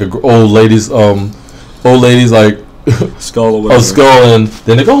in like a old lady's like skull or whatever. A skull, and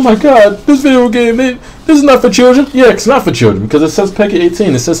then they go, "Oh my God, this video game, this is not for children." Yeah, it's not for children because it says PEGI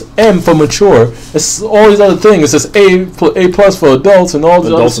 18. It says M for mature. It's all these other things. It says A plus for adults and all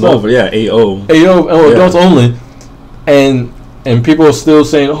this other stuff. Over, yeah, AO, adults only, and people are still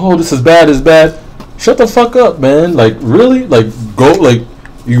saying, "Oh, this is bad. It's bad." Shut the fuck up, man! Like really, like go like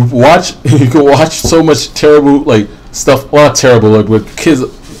you can watch so much terrible like stuff. Well, not terrible, like with kids.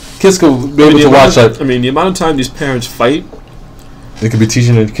 Kids could be able to watch that. I mean, the amount of time these parents fight, they could be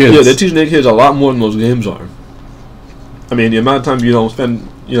teaching their kids. Yeah, they're teaching their kids a lot more than those games are. I mean, the amount of time you don't spend,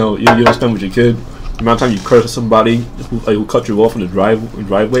 you don't spend with your kid, the amount of time you curse somebody who cut you off in the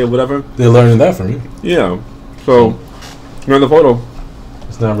driveway or whatever. They're learning that from you. Yeah. So, Grand Theft Auto.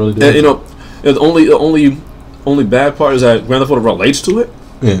 It's not really doing the only bad part is that Grand Theft Auto relates to it.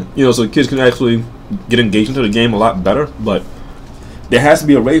 Yeah. So kids can actually get engaged into the game a lot better, but there has to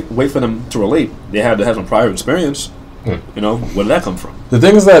be a way for them to relate. They have to have some prior experience. Where did that come from? The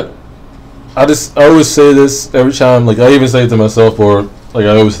thing is that I always say this every time. Like I even say it to myself, or like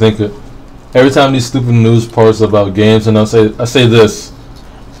I always think it every time these stupid news parts about games, and I say this.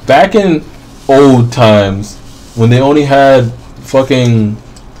 Back in old times, when they only had fucking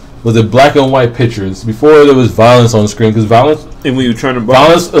black and white pictures before there was violence on the screen, because violence and when you trying to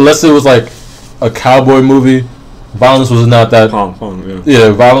violence, unless it was like a cowboy movie. Violence was not that.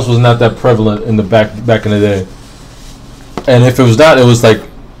 Violence was not that prevalent in the back in the day. And if it was not, it was like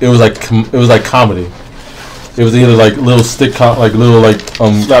comedy. It was either like little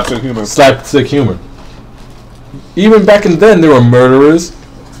slapstick humor. Even back in then, there were murderers.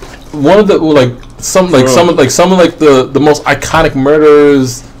 One of the some of the most iconic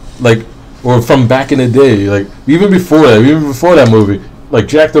murderers were from back in the day. Like even before that movie, like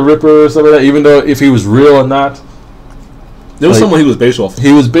Jack the Ripper or something like that. Even though if he was real or not. There was someone he was based off.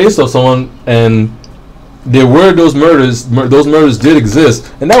 He was based off someone, and there were those murders. Those murders did exist,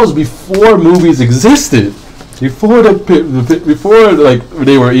 and that was before movies existed. Before they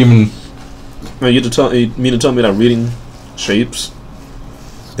were even. Man, you mean to tell me that reading shapes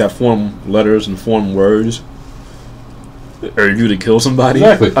that form letters and form words urge you to kill somebody?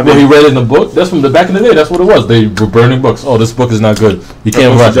 Exactly. I mean, he read it in a book. That's from the back in the day. That's what it was. They were burning books. Oh, this book is not good. You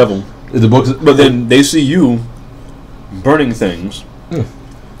can't write the devil. But then they see you. Burning things,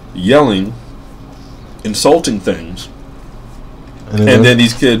 yelling, insulting things, and then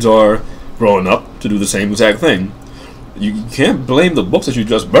these kids are growing up to do the same exact thing. You can't blame the books that you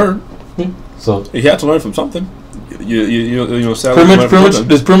just burned. So you have to learn from something. There's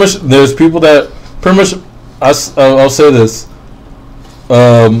people that pretty much. I'll say this: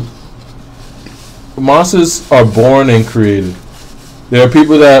 monsters are born and created. There are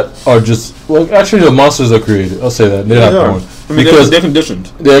people that are just actually the monsters are created. I'll say that they're not born. I mean, because they're conditioned.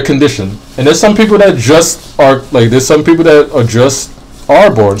 They're conditioned, and there's some people that just are like. There's some people that are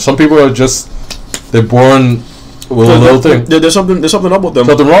born. Some people are just they're born with a little thing. There's something up with them.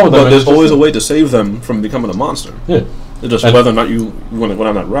 Something wrong with them. But there's always a way to save them from becoming a monster. Yeah. It's just whether or not you want to go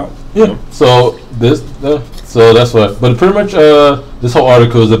down that route. Yeah. So so that's what. But pretty much this whole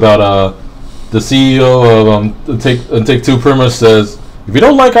article is about the CEO of TakeTwo pretty much says, if you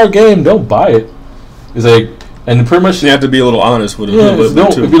don't like our game, don't buy it. It's like, and pretty much you have to be a little honest with it. Yeah,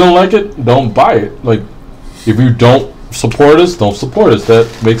 if you don't like it, don't buy it. Like, if you don't support us, don't support us. That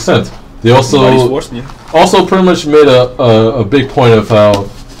makes sense. They also pretty much made a big point of how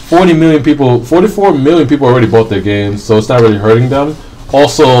 44 million people already bought their games, so it's not really hurting them.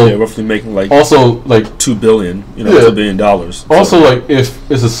 Also, roughly making like $2 billion, $2 billion. Also, if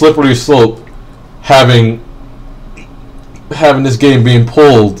it's a slippery slope, having this game being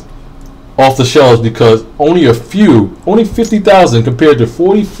pulled off the shelves because only 50,000 compared to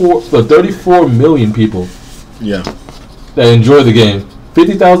 34 million people. Yeah, that enjoy the game.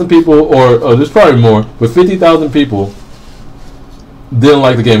 50,000 people, or there's probably more, but 50,000 people didn't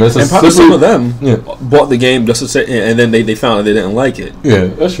like the game. And probably some of them bought the game just to say, and then they found that they didn't like it. Yeah,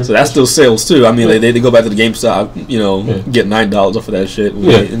 that's true. So that's still sales too. I mean, they go back to the GameStop, get $9 off of that shit.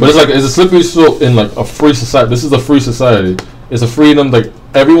 Yeah, but it's a slippery slope in like a free society. This is a free society. It's a freedom. Like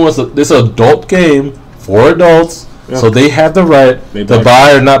this is an adult game for adults, so they have the right to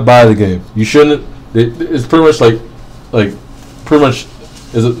buy or not buy the game. You shouldn't. It's pretty much like pretty much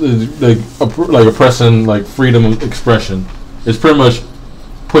like oppressing like freedom of expression. It's pretty much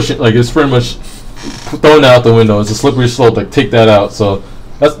pushing, like it's pretty much thrown out the window. It's a slippery slope. Like take that out. So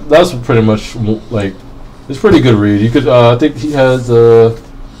that's pretty much like it's a pretty good read. You could I think he has a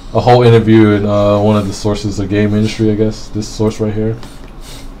whole interview in one of the sources of game industry. I guess this source right here.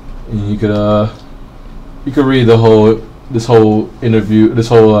 And you could read this whole interview, this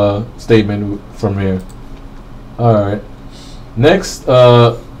whole statement from here. All right. Next,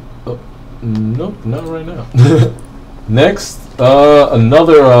 nope, not right now. Next,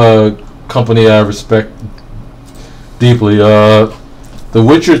 another company I respect deeply. The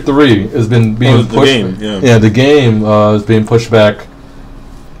Witcher 3 has been being pushed. The game is being pushed back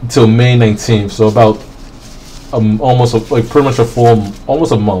until May 19th. So about almost pretty much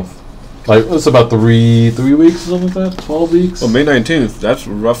almost a month. Like it's about three weeks or something like that. 12 weeks. Well, May 19th. That's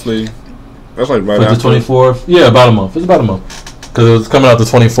like right after the 24th. Yeah, about a month. It's about a month because it was coming out the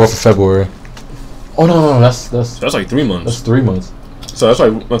 24th of February. Oh no, that's like 3 months. That's 3 months. So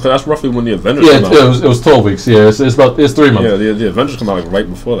that's roughly when the Avengers come out. It was 12 weeks. Yeah, it's 3 months. Yeah, the Avengers come out like right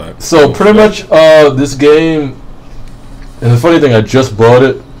before that. So pretty much this game, and the funny thing, I just bought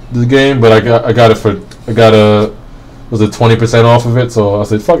the game, but I got it was it 20% off of it, so I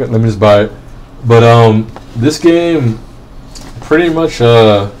said fuck it, let me just buy it. But this game pretty much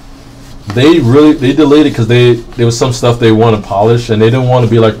they delayed it because there was some stuff they want to polish, and they didn't want to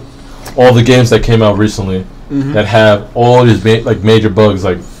be like all the games that came out recently that have all these major bugs,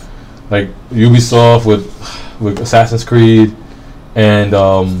 like Ubisoft with Assassin's Creed and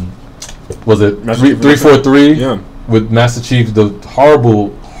was it 343 with Master Chief, the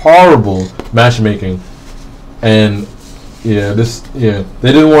horrible matchmaking. And they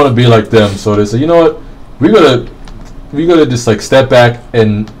didn't want to be like them, so they said, you know what, we gotta just like step back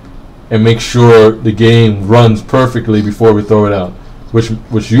and make sure the game runs perfectly before we throw it out, which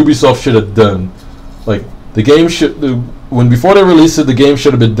Ubisoft should have done. Like the game before they released it, the game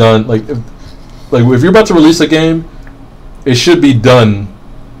should have been done. Like if you're about to release a game, it should be done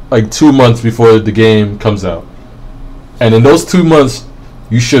like 2 months before the game comes out, and in those 2 months,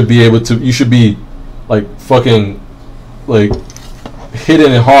 you should be like fucking like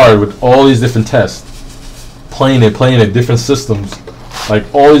hitting it hard with all these different tests, playing it different systems, like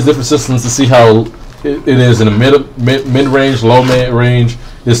all these different systems to see how it is in a mid range, low mid range,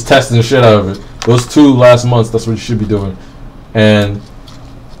 just testing the shit out of it. Those 2 last months, that's what you should be doing. And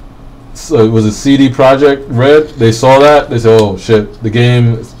so it was a CD Projekt Red. They saw that, they said, oh shit, the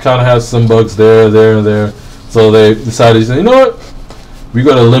game kind of has some bugs there and there. So they decided, you know what, we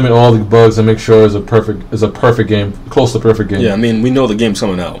got to limit all the bugs and make sure it's a perfect game, close to perfect game. Yeah, I mean, we know the game's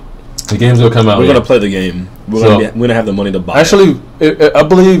coming out. The game's gonna come out. We're gonna play the game. We're gonna have the money to buy. Actually, I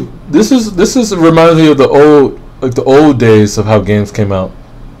believe this reminds me of the old days of how games came out,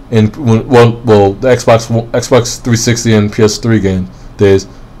 the Xbox 360 and PS3 days.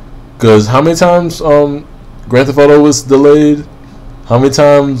 Because how many times Grand Theft Auto was delayed? How many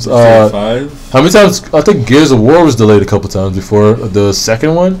times? 5. How many times? I think Gears of War was delayed a couple times before the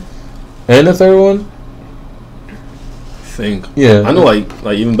second one, and the third one. I think. Yeah. I know, like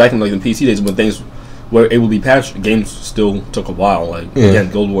even back in like the PC days when things were able to be patched, games still took a while. Like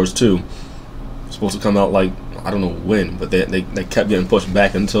again, Guild Wars 2 was supposed to come out like I don't know when, but they kept getting pushed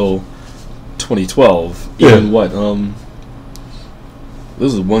back until 2012. Even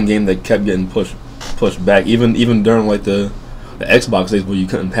this is one game that kept getting pushed back. Even during like the Xbox days where you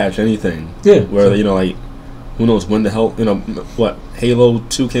couldn't patch anything. Yeah. Where like who knows when the hell Halo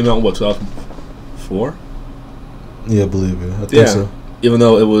 2 came out in 2004? Yeah, I believe it. I think so. Even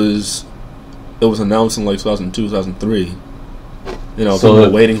though it was announced in like 2002, 2003. So people were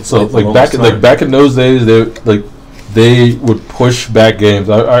waiting. So back in those days, they would push back games.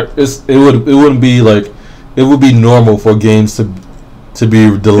 It would be normal for games to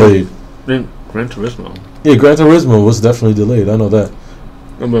be delayed. Gran Turismo. Yeah, Gran Turismo was definitely delayed. I know that.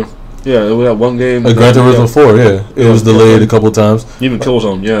 Yeah, we had one game. Gran Turismo 4, it was delayed a couple times. Even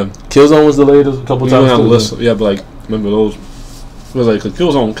Killzone, Killzone was delayed a couple times. Yeah, but like remember those? It was like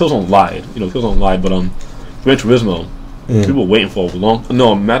Killzone lied. Killzone lied, but Gran Turismo, people were waiting for a long.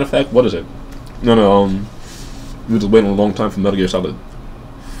 No, matter of fact, what is it? No, we were just waiting a long time for Metal Gear Solid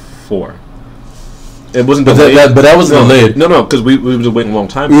 4. It wasn't delayed. But that wasn't delayed. No, because we were just waiting a long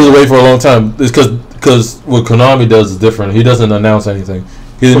time. We was waiting for a long time. It's because what Konami does is different. He doesn't announce anything.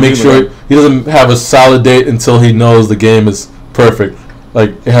 He doesn't make sure he doesn't have a solid date until he knows the game is perfect.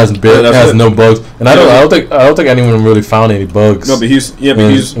 Like it has no bugs. And I don't think anyone really found any bugs. No, but he's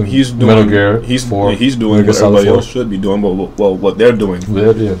doing Metal Gear. He's doing what everybody else should be doing. Well, what they're doing.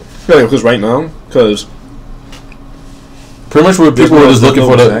 Yeah. Because right now, because pretty much what people were just looking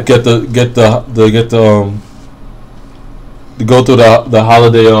for to go through the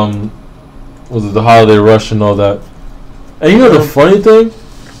holiday was it the holiday rush and all that. And you know the funny thing,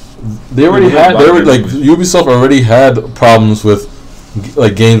 Ubisoft already had problems with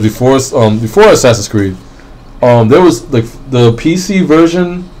like games before Assassin's Creed. There was like the PC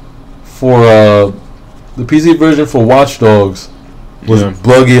version for Watch Dogs was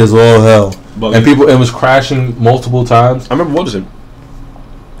buggy as all hell. And it was crashing multiple times. I remember, what is it?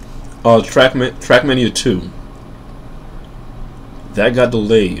 Trackmania 2. That got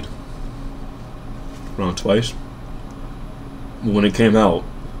delayed around twice. When it came out,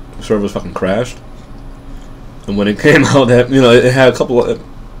 the servers fucking crashed. And when it came out, that it had a couple of it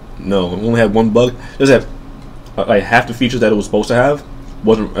only had one bug. It had like half the features that it was supposed to have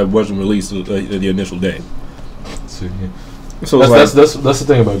wasn't released the initial day. So that's the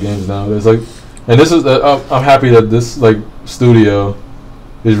thing about games now. There's like, and this is I'm happy that this like studio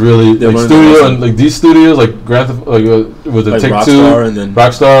is really like studio and like these studios like Grand Theft with the TakeTwo and then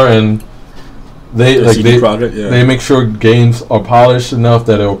RockStar and they Projekt, they make sure games are polished enough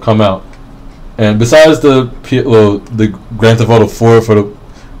that it will come out. And besides the Grand Theft Auto 4 for the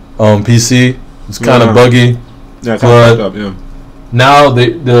PC, it's kind of buggy. Yeah, kind of up. Yeah. Now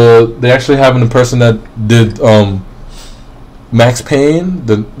they actually having the person that did Max Payne,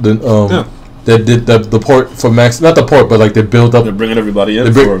 that did the port for Max, not the port, but like they built up. They're bringing everybody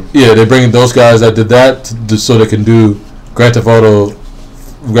in. They're bringing those guys that did that so they can do Grand Theft Auto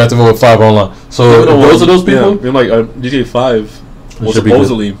 5 online. So those are those people. Yeah, like GTA 5 was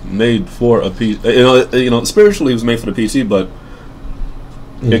supposedly made for a PC. Spiritually it was made for the PC, but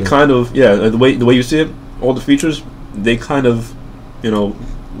it kind of the way you see it, all the features they kind of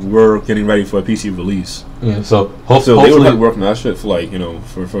were getting ready for a PC release. Yeah, so hopefully they were working on that shit for like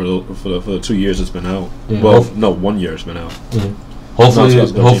for the 2 years it's been out. Yeah, 1 year it's been out. Yeah.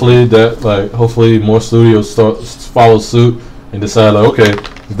 Hopefully more studios follow suit and decide like, okay,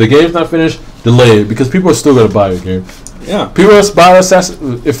 if the game's not finished, delay it, because people are still gonna buy a game. Yeah, people are buy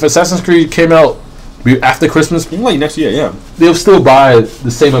if Assassin's Creed came out after Christmas, like next year, yeah, they'll still buy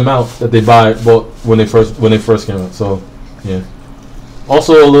the same amount that they buy when they first came out. So yeah.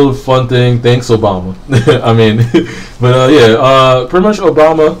 Also, a little fun thing. Thanks, Obama. I mean, but pretty much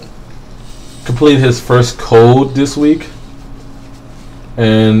Obama completed his first code this week,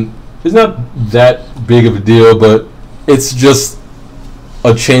 and it's not that big of a deal, but it's just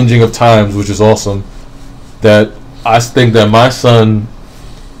a changing of times, which is awesome. That I think that my son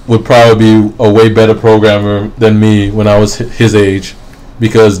would probably be a way better programmer than me when I was his age,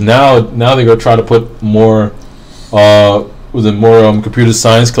 because now they're gonna try to put more. Computer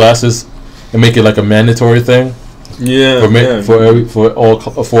science classes and make it like a mandatory thing. Yeah, for all.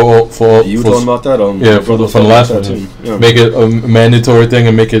 You were talking about that for the last one. Yeah. Make it a mandatory thing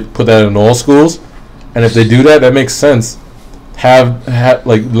and put that in all schools. And if they do that, that makes sense. Have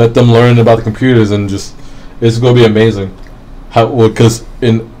let them learn about the computers and just it's going to be amazing. Because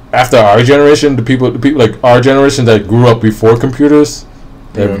after our generation, the people like our generation that grew up before computers,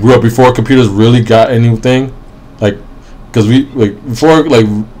 really got anything, like. Because we before we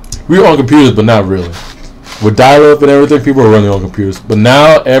were on computers, but not really. With dial-up and everything, people are running on computers. But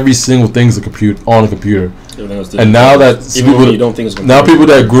now every single thing's on a computer. And now that people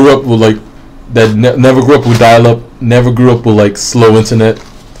that grew up with never grew up with dial-up, never grew up with slow internet.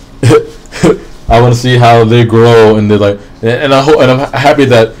 I want to see how they grow, and they're like, and I'm happy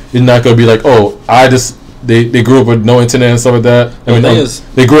that it's not gonna be like, they grew up with no internet and stuff like that. I mean,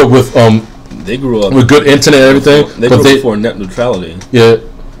 they grew up with They grew up with good internet and everything. They grew up before net neutrality. Yeah.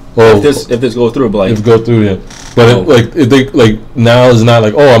 Well, if this goes through, but now it's not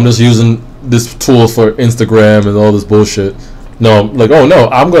like, I'm just using this tool for Instagram and all this bullshit. No,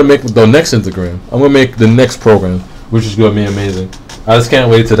 I'm gonna make the next Instagram. I'm gonna make the next program, which is gonna be amazing. I just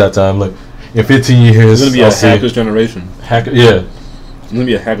can't wait till that time. Like in 15 years, it's gonna be a hacker's generation. Yeah. It's gonna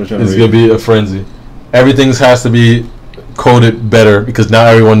be a hacker's generation. It's gonna be a frenzy. Everything has to be coded better because now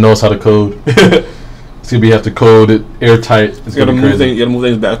everyone knows how to code. It's gonna be have to code it airtight. It's you gotta move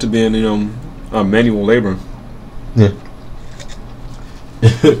things back to being manual labor. Yeah.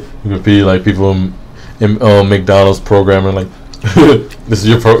 It would be like people in McDonald's programming like, This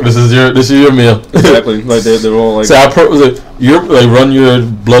is your meal. Exactly. Like they're all like. So you're like run your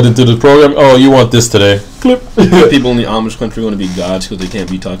blood into the program. Oh, you want this today? Clip. People in the Amish country want to be gods because they can't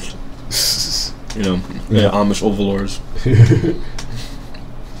be touched. You know, Amish overlords.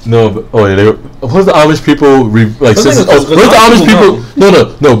 No, but what if the Amish people what if the Amish people?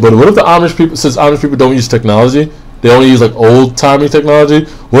 No. But what if the Amish people? Since Amish people don't use technology, they only use like old timey technology.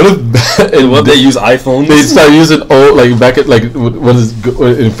 What if they use iPhones? They start using old back at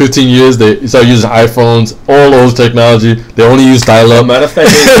in 15 years they start using iPhones, all old technology. They only use dial-up. Matter of fact,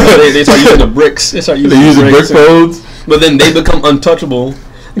 they start using the bricks. They using brick phones. But then they become untouchable.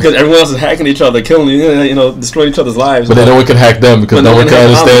 Because everyone else is hacking each other, killing, destroying each other's lives. But no one can hack them because no one can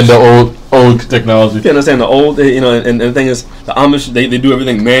understand the old technology. You can understand the old, and the thing is, the Amish, they do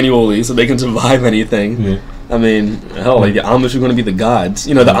everything manually so they can survive anything. Yeah. I mean, hell, like the Amish are going to be the gods.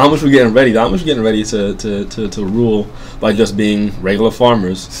 The Amish were getting ready. The Amish were getting ready to rule by just being regular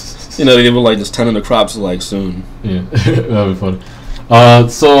farmers. They were like just tending the crops like soon. Yeah, that'd be funny.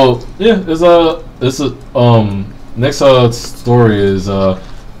 So yeah, next story is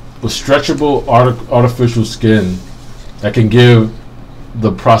with stretchable artificial skin that can give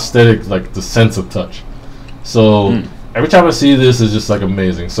the prosthetic like the sense of touch. So every time I see this, it's just like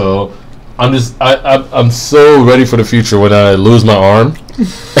amazing. So I'm so ready for the future when I lose my arm,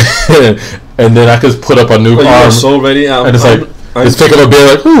 and then I could put up a new arm. You're so ready, and it's like it's taking a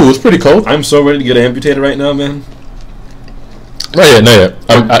bit like, ooh, it's pretty cold. I'm so ready to get amputated right now, man. Not yet.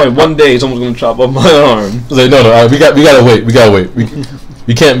 Like one day, someone's gonna chop off my arm. Like, no, we gotta wait.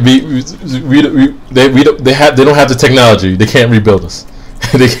 We can't be. They don't have the technology. They can't rebuild us.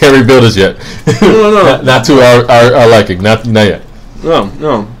 They can't rebuild us yet. No. not to our liking. Not yet.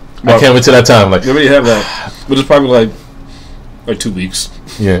 No. I can't wait till that time. Like we already have that, but it's probably like 2 weeks.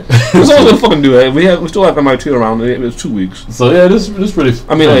 Yeah. Someone's gonna fucking do that. We still have MIT around. It was 2 weeks. So yeah, this pretty.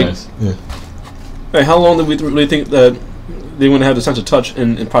 I mean, like, nice. Yeah. Like, how long did we really think that they want to have the sense of touch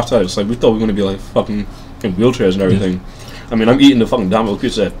in prosthetics? Like, we thought we were going to be like fucking in wheelchairs and everything. Yeah. I mean, I'm eating the fucking Domino's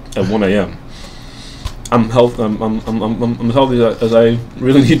pizza at 1 a.m. I'm healthy as I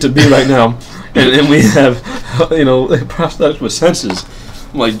really need to be right now, and we have prosthetics with senses.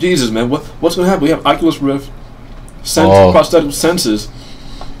 I'm like, Jesus, man, what's going to happen? We have Oculus Rift, prosthetic with senses.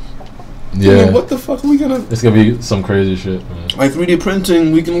 Yeah. I mean, what the fuck are we gonna? It's gonna be some crazy shit, man. Like 3D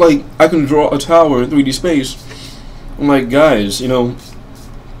printing, I can draw a tower in 3D space. I'm like, guys, Yeah.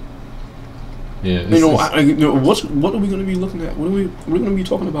 what are we gonna be looking at? What are we gonna be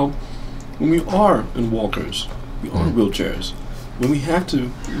talking about when we are in walkers, we are in wheelchairs, when we have to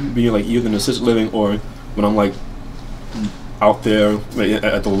be like either in assisted living or when I'm like out there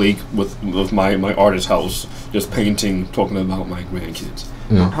at the lake with my artist house, just painting, talking about my grandkids.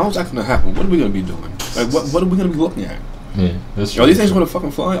 How is that going to happen? What are we going to be doing? Like, what are we going to be looking at? Yeah, that's true. Are these things going to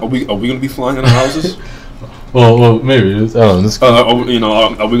fucking fly? Are we going to be flying in our houses? well, maybe. I don't know.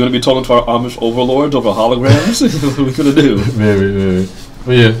 Are we going to be talking to our Amish overlords over holograms? What are we going to do? Maybe.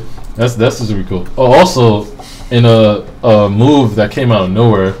 But yeah, that's just really cool. Oh, also, in a move that came out of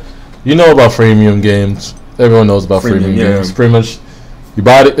nowhere, you know about freemium games. Everyone knows about freemium games. Pretty much, you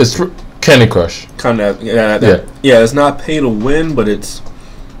buy it. It's Candy Crush. Kind of. Yeah. It's not pay to win, but it's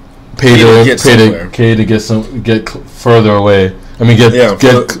pay to get further away. I mean, get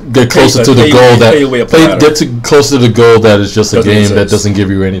closer to the goal get closer to the goal that is just a game that doesn't give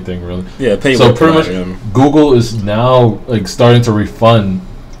you anything really. Yeah, pay. So pretty much, Google is now like starting to refund.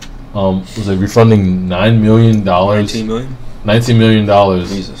 Was it refunding $19 million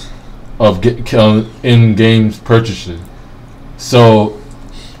Jesus. Of in-game purchases. So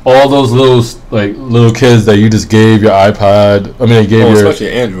all those little kids that you just gave your iPad, they gave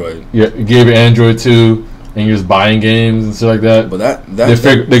especially Android. Yeah, you gave your Android to, and you're just buying games and stuff like that. But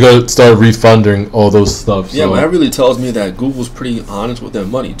they're gonna start refunding all those stuff. Yeah, but that really tells me that Google's pretty honest with their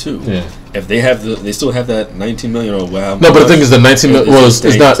money too. Yeah. If they still have that 19 million or whatever. No, but the thing is, the 19 million. Well, it's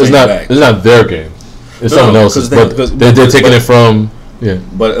not their game. It's someone else's. But they're taking it from. Yeah,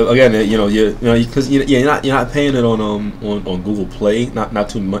 but again, because you're not paying it on Google Play, not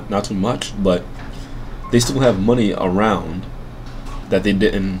too much, but they still have money around that they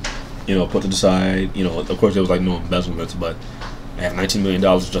didn't, put to the side. Of course there was like no embezzlements, but they have $19 million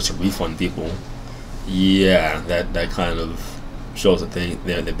just to refund people. Yeah, that kind of shows that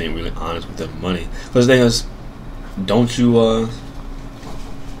they're being really honest with their money. Because the thing is, don't you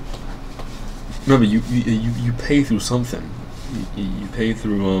remember you pay through something. You pay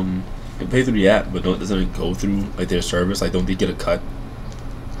through the app, but doesn't it go through like their service? Like, don't they get a cut?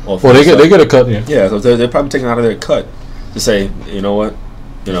 Well, they get a cut. Yeah. Yeah, so they're probably taking out of their cut to say, you know what,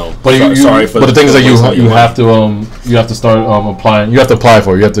 you know. But but the thing is that you have to start applying. You have to apply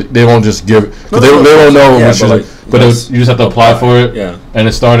for it. They won't just give it. They don't know. Yeah, but you just have to apply for it. Yeah. And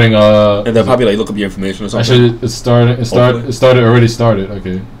it's starting. And they'll probably like look up your information or something. Actually, it already started.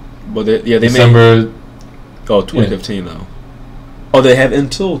 Okay. But they December. 2015 though. Oh, they have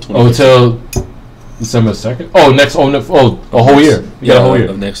until 2015. Until December 2nd. A whole year. Yeah, a whole year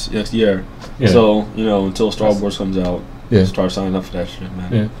of next year. Yeah. So until Star Wars comes out. Yeah. Start signing up for that shit,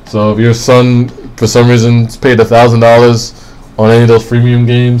 man. Yeah. So if your son, for some reason, paid $1,000 on any of those freemium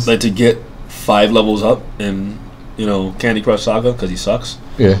games, like to get 5 levels up in, Candy Crush Saga because he sucks.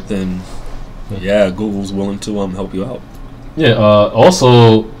 Yeah. Then, Google's willing to help you out. Yeah.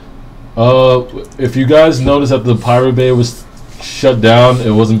 Also, if you guys noticed that the Pirate Bay was shut down,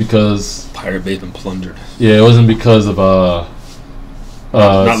 it wasn't because Pirate Bay's been plundered. Yeah, it wasn't because of the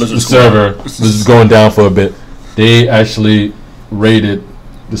server was going down for a bit. They actually raided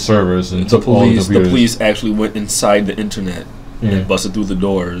the servers and took all the computers. The police actually went inside the internet and busted through the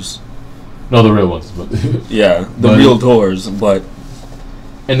doors. No, the real ones, but the real doors. But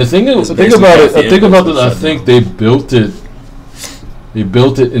and the thing about it, I think they built it. They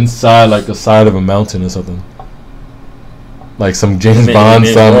built it inside like the side of a mountain or something. Like some James Bond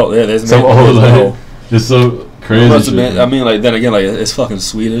stuff. Some old it's so crazy. I mean, like then again, like it's fucking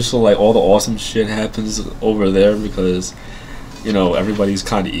Swedish, so like all the awesome shit happens over there because everybody's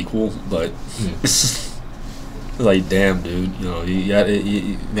kind of equal. But it's like, damn, dude, you had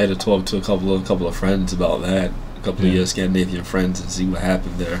to talk to a couple of friends about that, a couple of your Scandinavian friends, and see what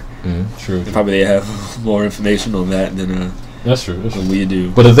happened there. True. And probably they have more information on that than that's true. Than we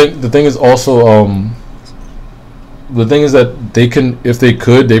do. But the thing is also the thing is that they can, if they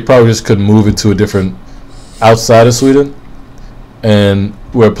could, they probably just could move it to a different outside of Sweden, and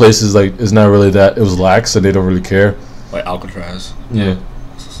where places like it's not really that it was lax and they don't really care. Like Alcatraz. Yeah.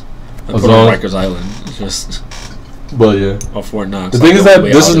 As long as Rikers Island, just. But yeah. Or Fort Knox. The thing is that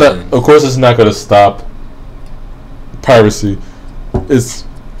this is not. Of course, it's not going to stop piracy. It's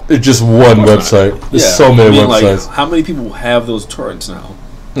just one website. There's so many websites. Like, how many people have those torrents now?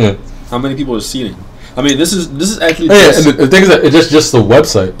 Yeah. How many people are seeing? I mean, this is actually. And the thing is that it's just the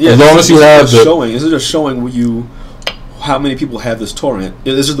website. Yeah, as long as you have showing. This is just showing you how many people have this torrent.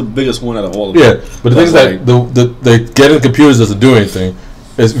 This is the biggest one out of all of them. Yeah, but the thing is that the getting computers doesn't do anything.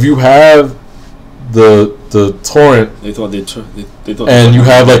 Is if you have the torrent, they thought and you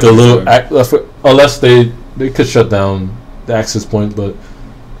have like a little unless they could shut down the access point, but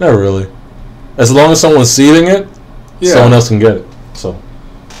not really. As long as someone's seeding it, someone else can get it. So.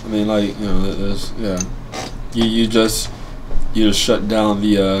 I mean, like there's you just shut down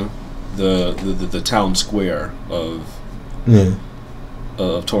the town square of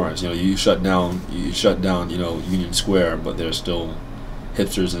torrents. You shut down Union Square, but there's still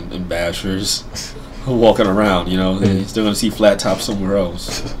hipsters and bashers walking around. They're still gonna see flat top somewhere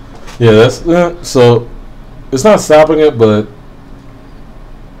else. Yeah, that's so. It's not stopping it, but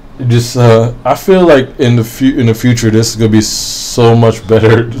it just I feel like in the future this is gonna be so much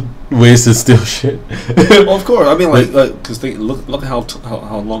better ways to steal shit. Well, of course, I mean, because look how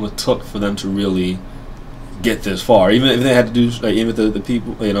long it took for them to really get this far. Even if they had to do, even if the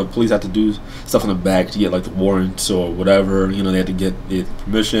people, police had to do stuff in the back to get like the warrants or whatever. They had to get the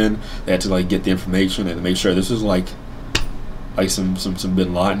permission. They had to get the information and to make sure this was like some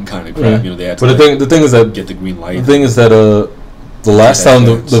Bin Laden kind of crap. They had to. But the thing is that get the green light. The thing is that the last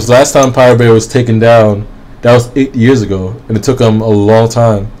time Pirate Bay was taken down, that was 8 years ago, and it took them a long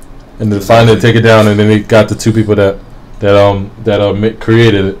time, and then finally take it down, and then they got the 2 people that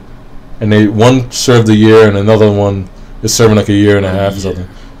created it, and one served a year, and another one is serving like a year and a half or something.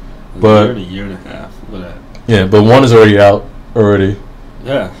 But a year and a half. Look at that. Yeah, but one is already out already.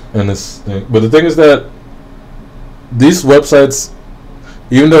 Yeah. And this thing, but the thing is that these websites,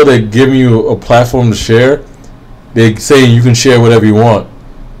 even though they give you a platform to share, they say you can share whatever you want.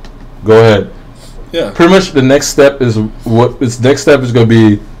 Go ahead. Yeah. Pretty much the next step is going to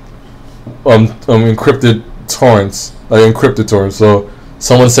be encrypted torrents, like encrypted torrents. So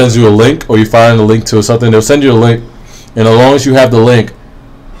someone sends you a link, or you find a link to something, they'll send you a link, and as long as you have the link,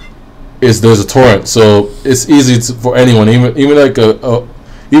 there's a torrent. So it's easy for anyone, even if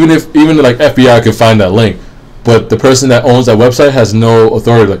FBI can find that link, but the person that owns that website has no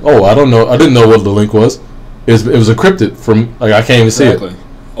authority. Like, I didn't know what the link was. It was encrypted from I can't even see it.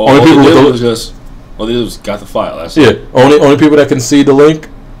 All they did was got the file. That's it. Only people that can see the link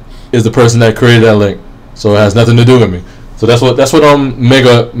is the person that created that link. So it has nothing to do with me. So that's what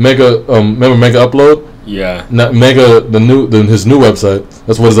Mega Upload. Yeah. Not Mega his new website.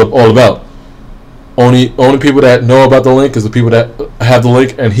 That's what it's all about. only people that know about the link is the people that have the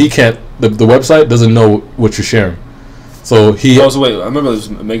link, and he can't. The website doesn't know what you're sharing. So he. Oh, so wait, I remember there was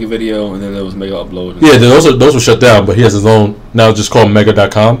Mega Video, and then there was Mega Upload. Yeah, those were shut down, but he has his own now. It's just called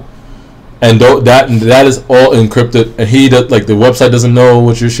Mega.com, and that is all encrypted. And he does, like, the website doesn't know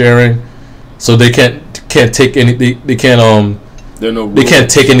what you're sharing, so they can't take any. They can't they can't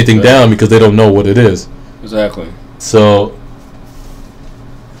take anything down because they don't know what it is. Exactly. So.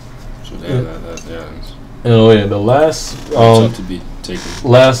 Yeah. The last to be taken.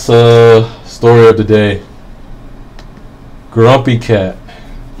 last story of the day. Grumpy Cat.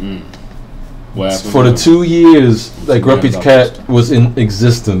 For the 2 years that Grumpy Cat was in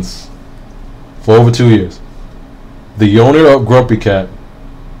existence, for over 2 years, the owner of Grumpy Cat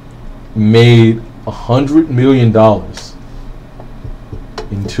made $100 million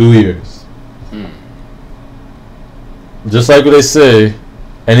in 2 years. Just like what they say,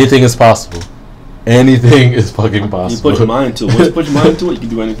 anything is possible. Anything is fucking possible. You put your mind to it. Once you put your mind to it, you can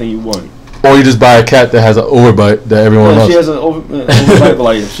do anything you want. Or you just buy a cat that has an overbite that everyone loves. She has an overbite, but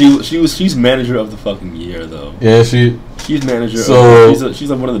like she's manager of the fucking year though. Yeah, she's manager. So she's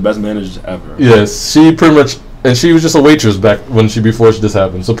like one of the best managers ever. Yes, she pretty much, and she was just a waitress back before this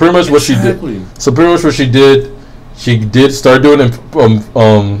happened. So pretty much what she did. She did start doing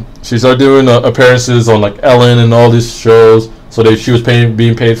she started doing appearances on like Ellen and all these shows. So she was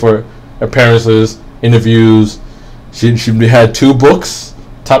being paid for appearances, interviews. She had 2 books.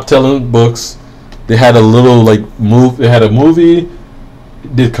 Top-selling books. They had a little They had a movie.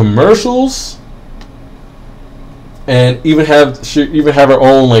 Did commercials, and she even have her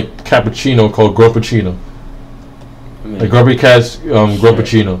own cappuccino called Grumppuccino. Like Grumpy Cat's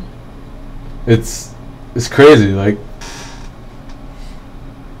Grumppuccino. It's crazy.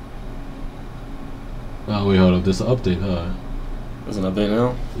 Oh wait, hold up. There's an update, huh? There's an update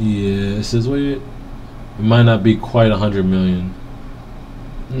now. Yeah, it says it might not be quite 100 million.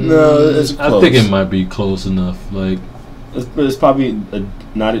 No, it's close. I think it might be close enough. It's probably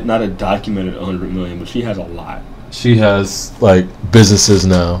not a documented 100 million, but she has a lot. She has businesses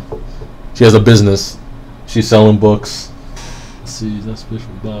now. She has a business. She's selling books. Let's see, that's blah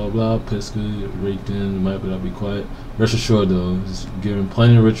blah blah. Pisca raked in. Might not be quiet. Rest assured though, is giving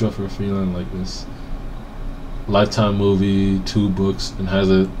plenty of ritual for a feeling like this. Lifetime movie, 2 books, and has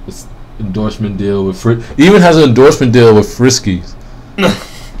a endorsement deal with even has an endorsement deal with Friskies.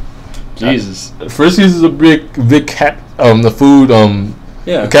 Jesus. Friskies is a big cat the food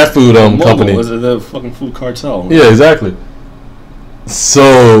the cat food company. Was it the fucking food cartel? Yeah, exactly.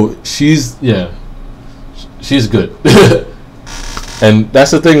 So she's good. And that's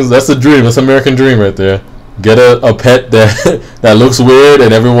the thing, that's the dream, that's the American dream right there. Get a pet that looks weird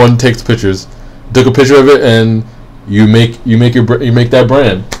and everyone takes pictures. Took a picture of it and you make that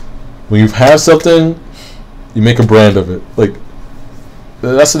brand. When you have something, you make a brand of it.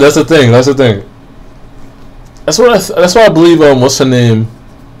 That's the thing. That's the thing. That's what I believe. What's her name?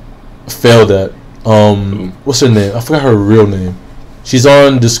 Failed at. What's her name? I forgot her real name. She's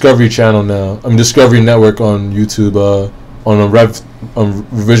on Discovery Channel now. Discovery Network on YouTube. On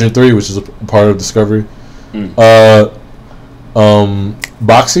Revision 3, which is a part of Discovery.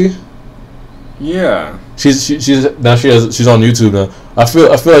 Boxy. Yeah. She's on YouTube now. I feel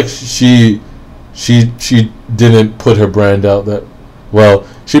like she didn't put her brand out that. Well,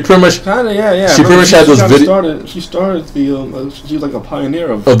 she pretty much yeah. She pretty much had those videos. She started she was like a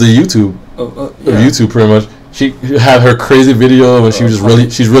pioneer of the YouTube. Of YouTube, pretty much. She had her crazy video and she was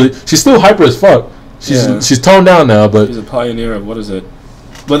she's still hyper as fuck. She's toned down now, but she's a pioneer of what is it?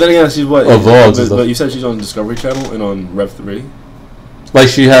 But then again, she's what? Vlogs. But you said she's on Discovery Channel and on Rev 3.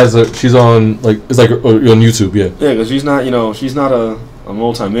 She's on it's on YouTube, yeah. Yeah, because she's not a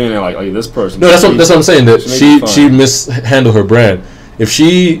multi-millionaire like this person. No, that's what I'm saying. That she mishandled her brand.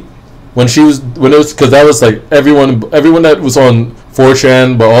 When it was, because that was everyone that was on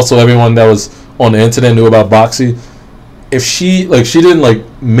 4chan, but also everyone that was on the internet knew about Boxy. If she didn't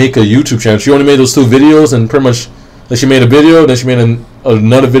make a YouTube channel, she only made those 2 videos, and pretty much she made a video, then she made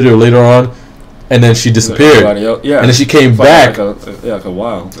another video later on, and then she disappeared. And then she came back. Like a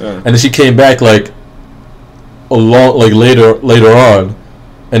while. Yeah. And then she came back a long later on,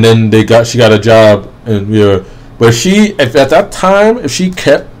 and then she got a job, and but at that time, if she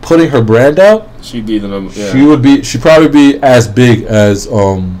kept putting her brand out, she'd be the number. Yeah. She'd probably be as big as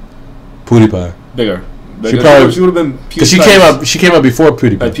PewDiePie. Bigger. She would have been, because she came out before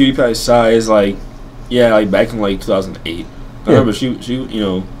PewDiePie. PewDiePie's size, back in 2008. I remember she was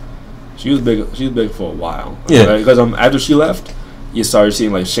big. She was big for a while. Yeah. Right? Because after she left, you started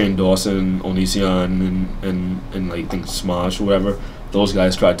seeing Shane Dawson, Onision, and I think Smosh or whatever. Those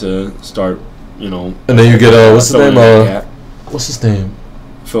guys tried to start And then you get what's his name? What's his name?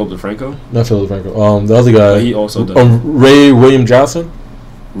 Philip DeFranco. Not Philip DeFranco. The other guy. But he also does. Ray William Johnson.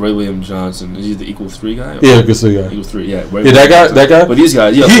 Ray William Johnson. Is he the Equal 3 guy? Yeah, Equal 3 guy. Equal 3. Yeah. Yeah, that guy. But these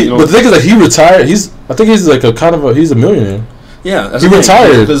guys. Yeah. But the thing is that he retired. I think he's like he's a millionaire. Yeah, that's he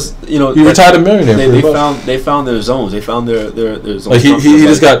retired because he retired a millionaire. They found their zones. They found their zones. Like he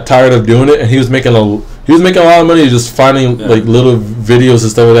just got tired of doing it, and he was making a lot of money just finding like little videos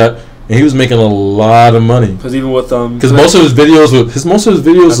and stuff like that, and he was making a lot of money. Because even with because most of his videos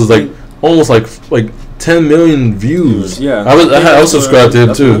was like almost like 10 million views. Yeah, I was subscribed to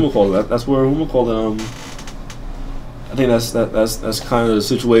him too. That's where Huma called it. I think that's kind of the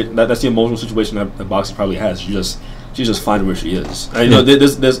situation. That's the emotional situation that boxing probably has. She's just fine where she is. I know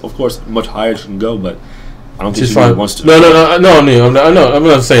there's of course much higher she can go, but I don't think she really wants to. No. I'm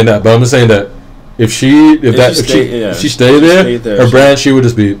not saying that, but I'm just saying that if she stayed there, her brand, she would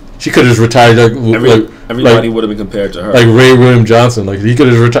just be. She could have just retired. Everybody would have been compared to her. Like Ray William Johnson, like he could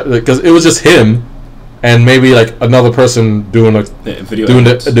have retired because it was just him, and maybe like another person doing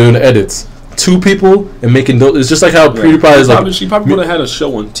the edits. Two people and making those. It's just like how PewDiePie is like. She probably would have had a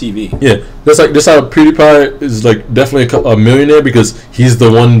show on TV. Yeah, that's how PewDiePie is like definitely a millionaire because he's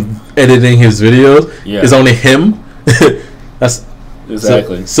the one editing his videos. Yeah, it's only him. That's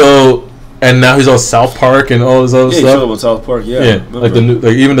exactly. So and now he's on South Park and all this other stuff. Yeah, on South Park. Yeah, like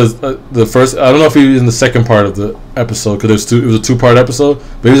even the first. I don't know if he was in the second part of the episode because it was a 2-part episode,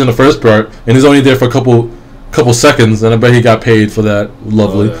 but he was in the first part and he's only there for a couple seconds, and I bet he got paid for that.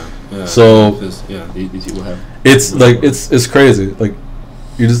 Lovely. Oh, yeah. Yeah, so these people have. It's like it's crazy. Like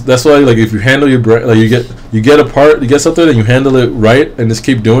that's why like if you handle your brand, like you get something and you handle it right and just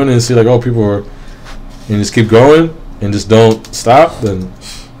keep doing it and see like people are and just keep going and just don't stop, then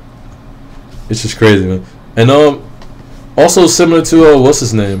it's just crazy, man. And also similar to what's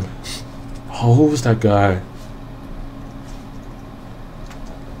his name? Oh, who was that guy?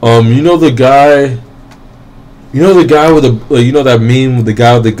 You know the guy. You know the guy with that meme with the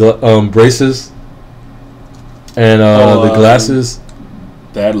guy with the braces and the glasses.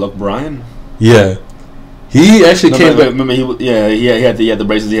 Bad Luck Brian. Yeah, he actually came back. Remember, he had the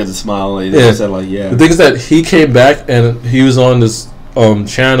braces. He had the smile. And yeah. Said like, yeah. The thing is that he came back and he was on this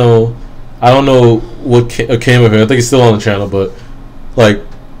channel. I don't know what came of him. I think he's still on the channel, but like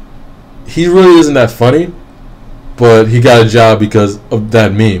he really isn't that funny. But he got a job because of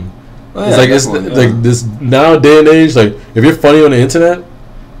that meme. Oh, yeah, it's like this now day and age. Like if you're funny on the internet,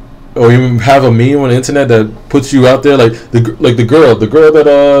 or you have a meme on the internet that puts you out there, like the girl that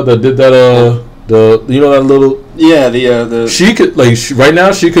did that that little she could right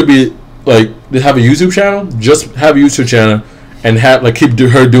now she could be like have a YouTube channel, just have a YouTube channel and have like keep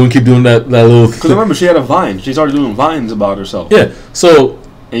doing that little. Because remember she had a Vine. She started doing Vines about herself. Yeah, so.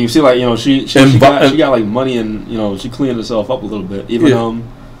 And you see, like she got like money and she cleaned herself up a little bit. Even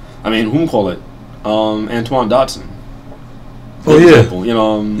whom call it? Antoine Dotson. For example, he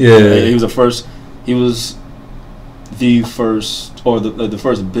was the first. He was the first, or the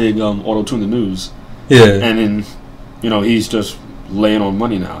first big auto tune the news. Yeah, and then he's just laying on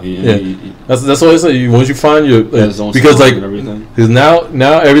money now. That's what I say. Once you find your because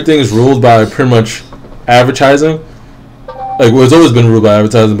now everything is ruled by pretty much advertising. Like it's always been ruled by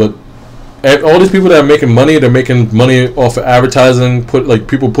advertising, but all these people that are making money, they're making money off of advertising.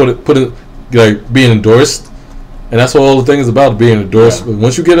 People put it like being endorsed, and that's what all the thing is about, being endorsed. Yeah.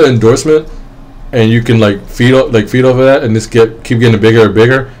 Once you get an endorsement, and you can feed off of that, and just keep getting bigger and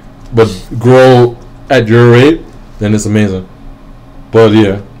bigger, but grow at your rate, then it's amazing. But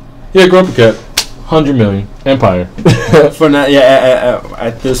Grumpy Cat, 100 million empire. For now,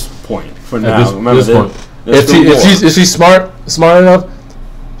 at this point, for now, this point. If she's smart enough,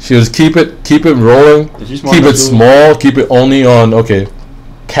 she'll just keep it rolling, keep it small, keep it only on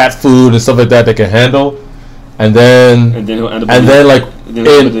cat food and stuff like that they can handle, and then he'll end up in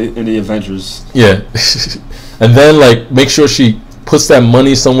the Avengers. Yeah, and then make sure she puts that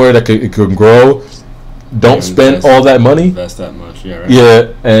money somewhere that it could grow. Don't spend all that money. Invest that much, yeah, right.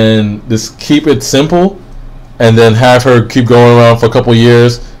 Yeah, and just keep it simple, and then have her keep going around for a couple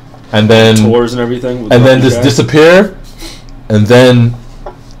years. And then tours and everything, and then just disappear. And then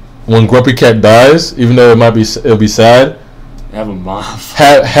when Grumpy Cat dies, even though it'll be sad, have a moth.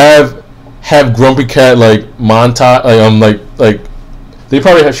 Have Grumpy Cat montage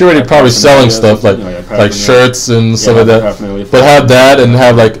she already probably selling stuff like shirts and stuff like that. But have that and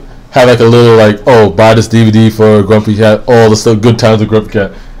have a little buy this DVD for Grumpy Cat, all the stuff, good times with Grumpy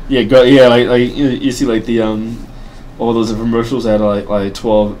Cat. You see the all those commercials at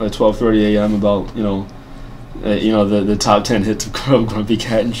 12:30 a.m. about You know, the top 10 hits of Grumpy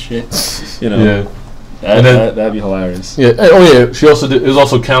Cat and shit. You know. Yeah. That'd be hilarious. Yeah. Oh yeah. She also did. It was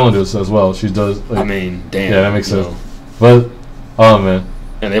also calendars as well. She does. Like, I mean, damn. Yeah, that makes sense. But oh man.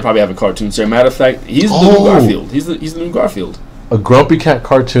 And they probably have a cartoon. So, matter of fact, he's the new Garfield. He's the new Garfield. A Grumpy Cat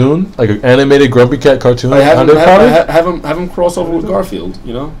cartoon, like an animated Grumpy Cat cartoon. Like have him cross over with Garfield.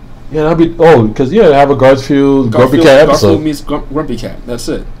 You know. Yeah, that'd be because have a Garfield Grumpy Cat episode. Garfield meets Grumpy Cat. That's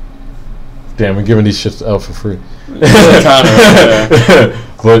it. Damn, we're giving these shits out for free.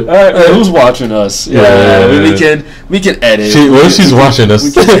 But who's watching us? We can edit. What if she's watching us?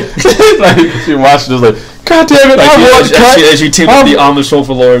 Like she watching us, like, God damn it! I want cut. As she teamed with the Amish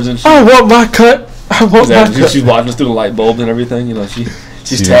Overlords, and I want my cut. I want my cut. She's watching us through the light bulb and everything. You know,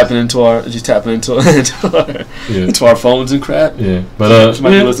 she's tapping into our phones and crap. Yeah, but she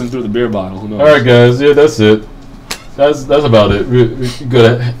might be listening through the beer bottle. Who knows? All right, guys. Yeah, that's it. That's about it. We're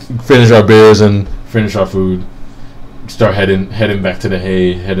gonna finish our beers and finish our food. Start heading back to the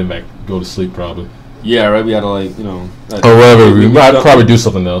hay. Go to sleep probably. Yeah, right. We gotta or whatever. We might probably do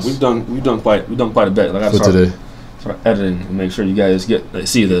something else. We've done quite a bit. Like, I gotta start editing and make sure you guys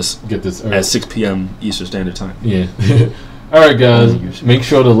see this. Get this at 6 p.m. Eastern Standard Time. Yeah. All right, guys. Make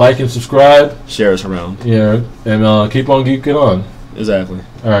sure to like and subscribe. Share us around. Yeah, and keep on geeking on. Exactly.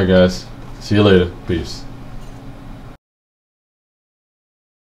 All right, guys. See you later. Peace.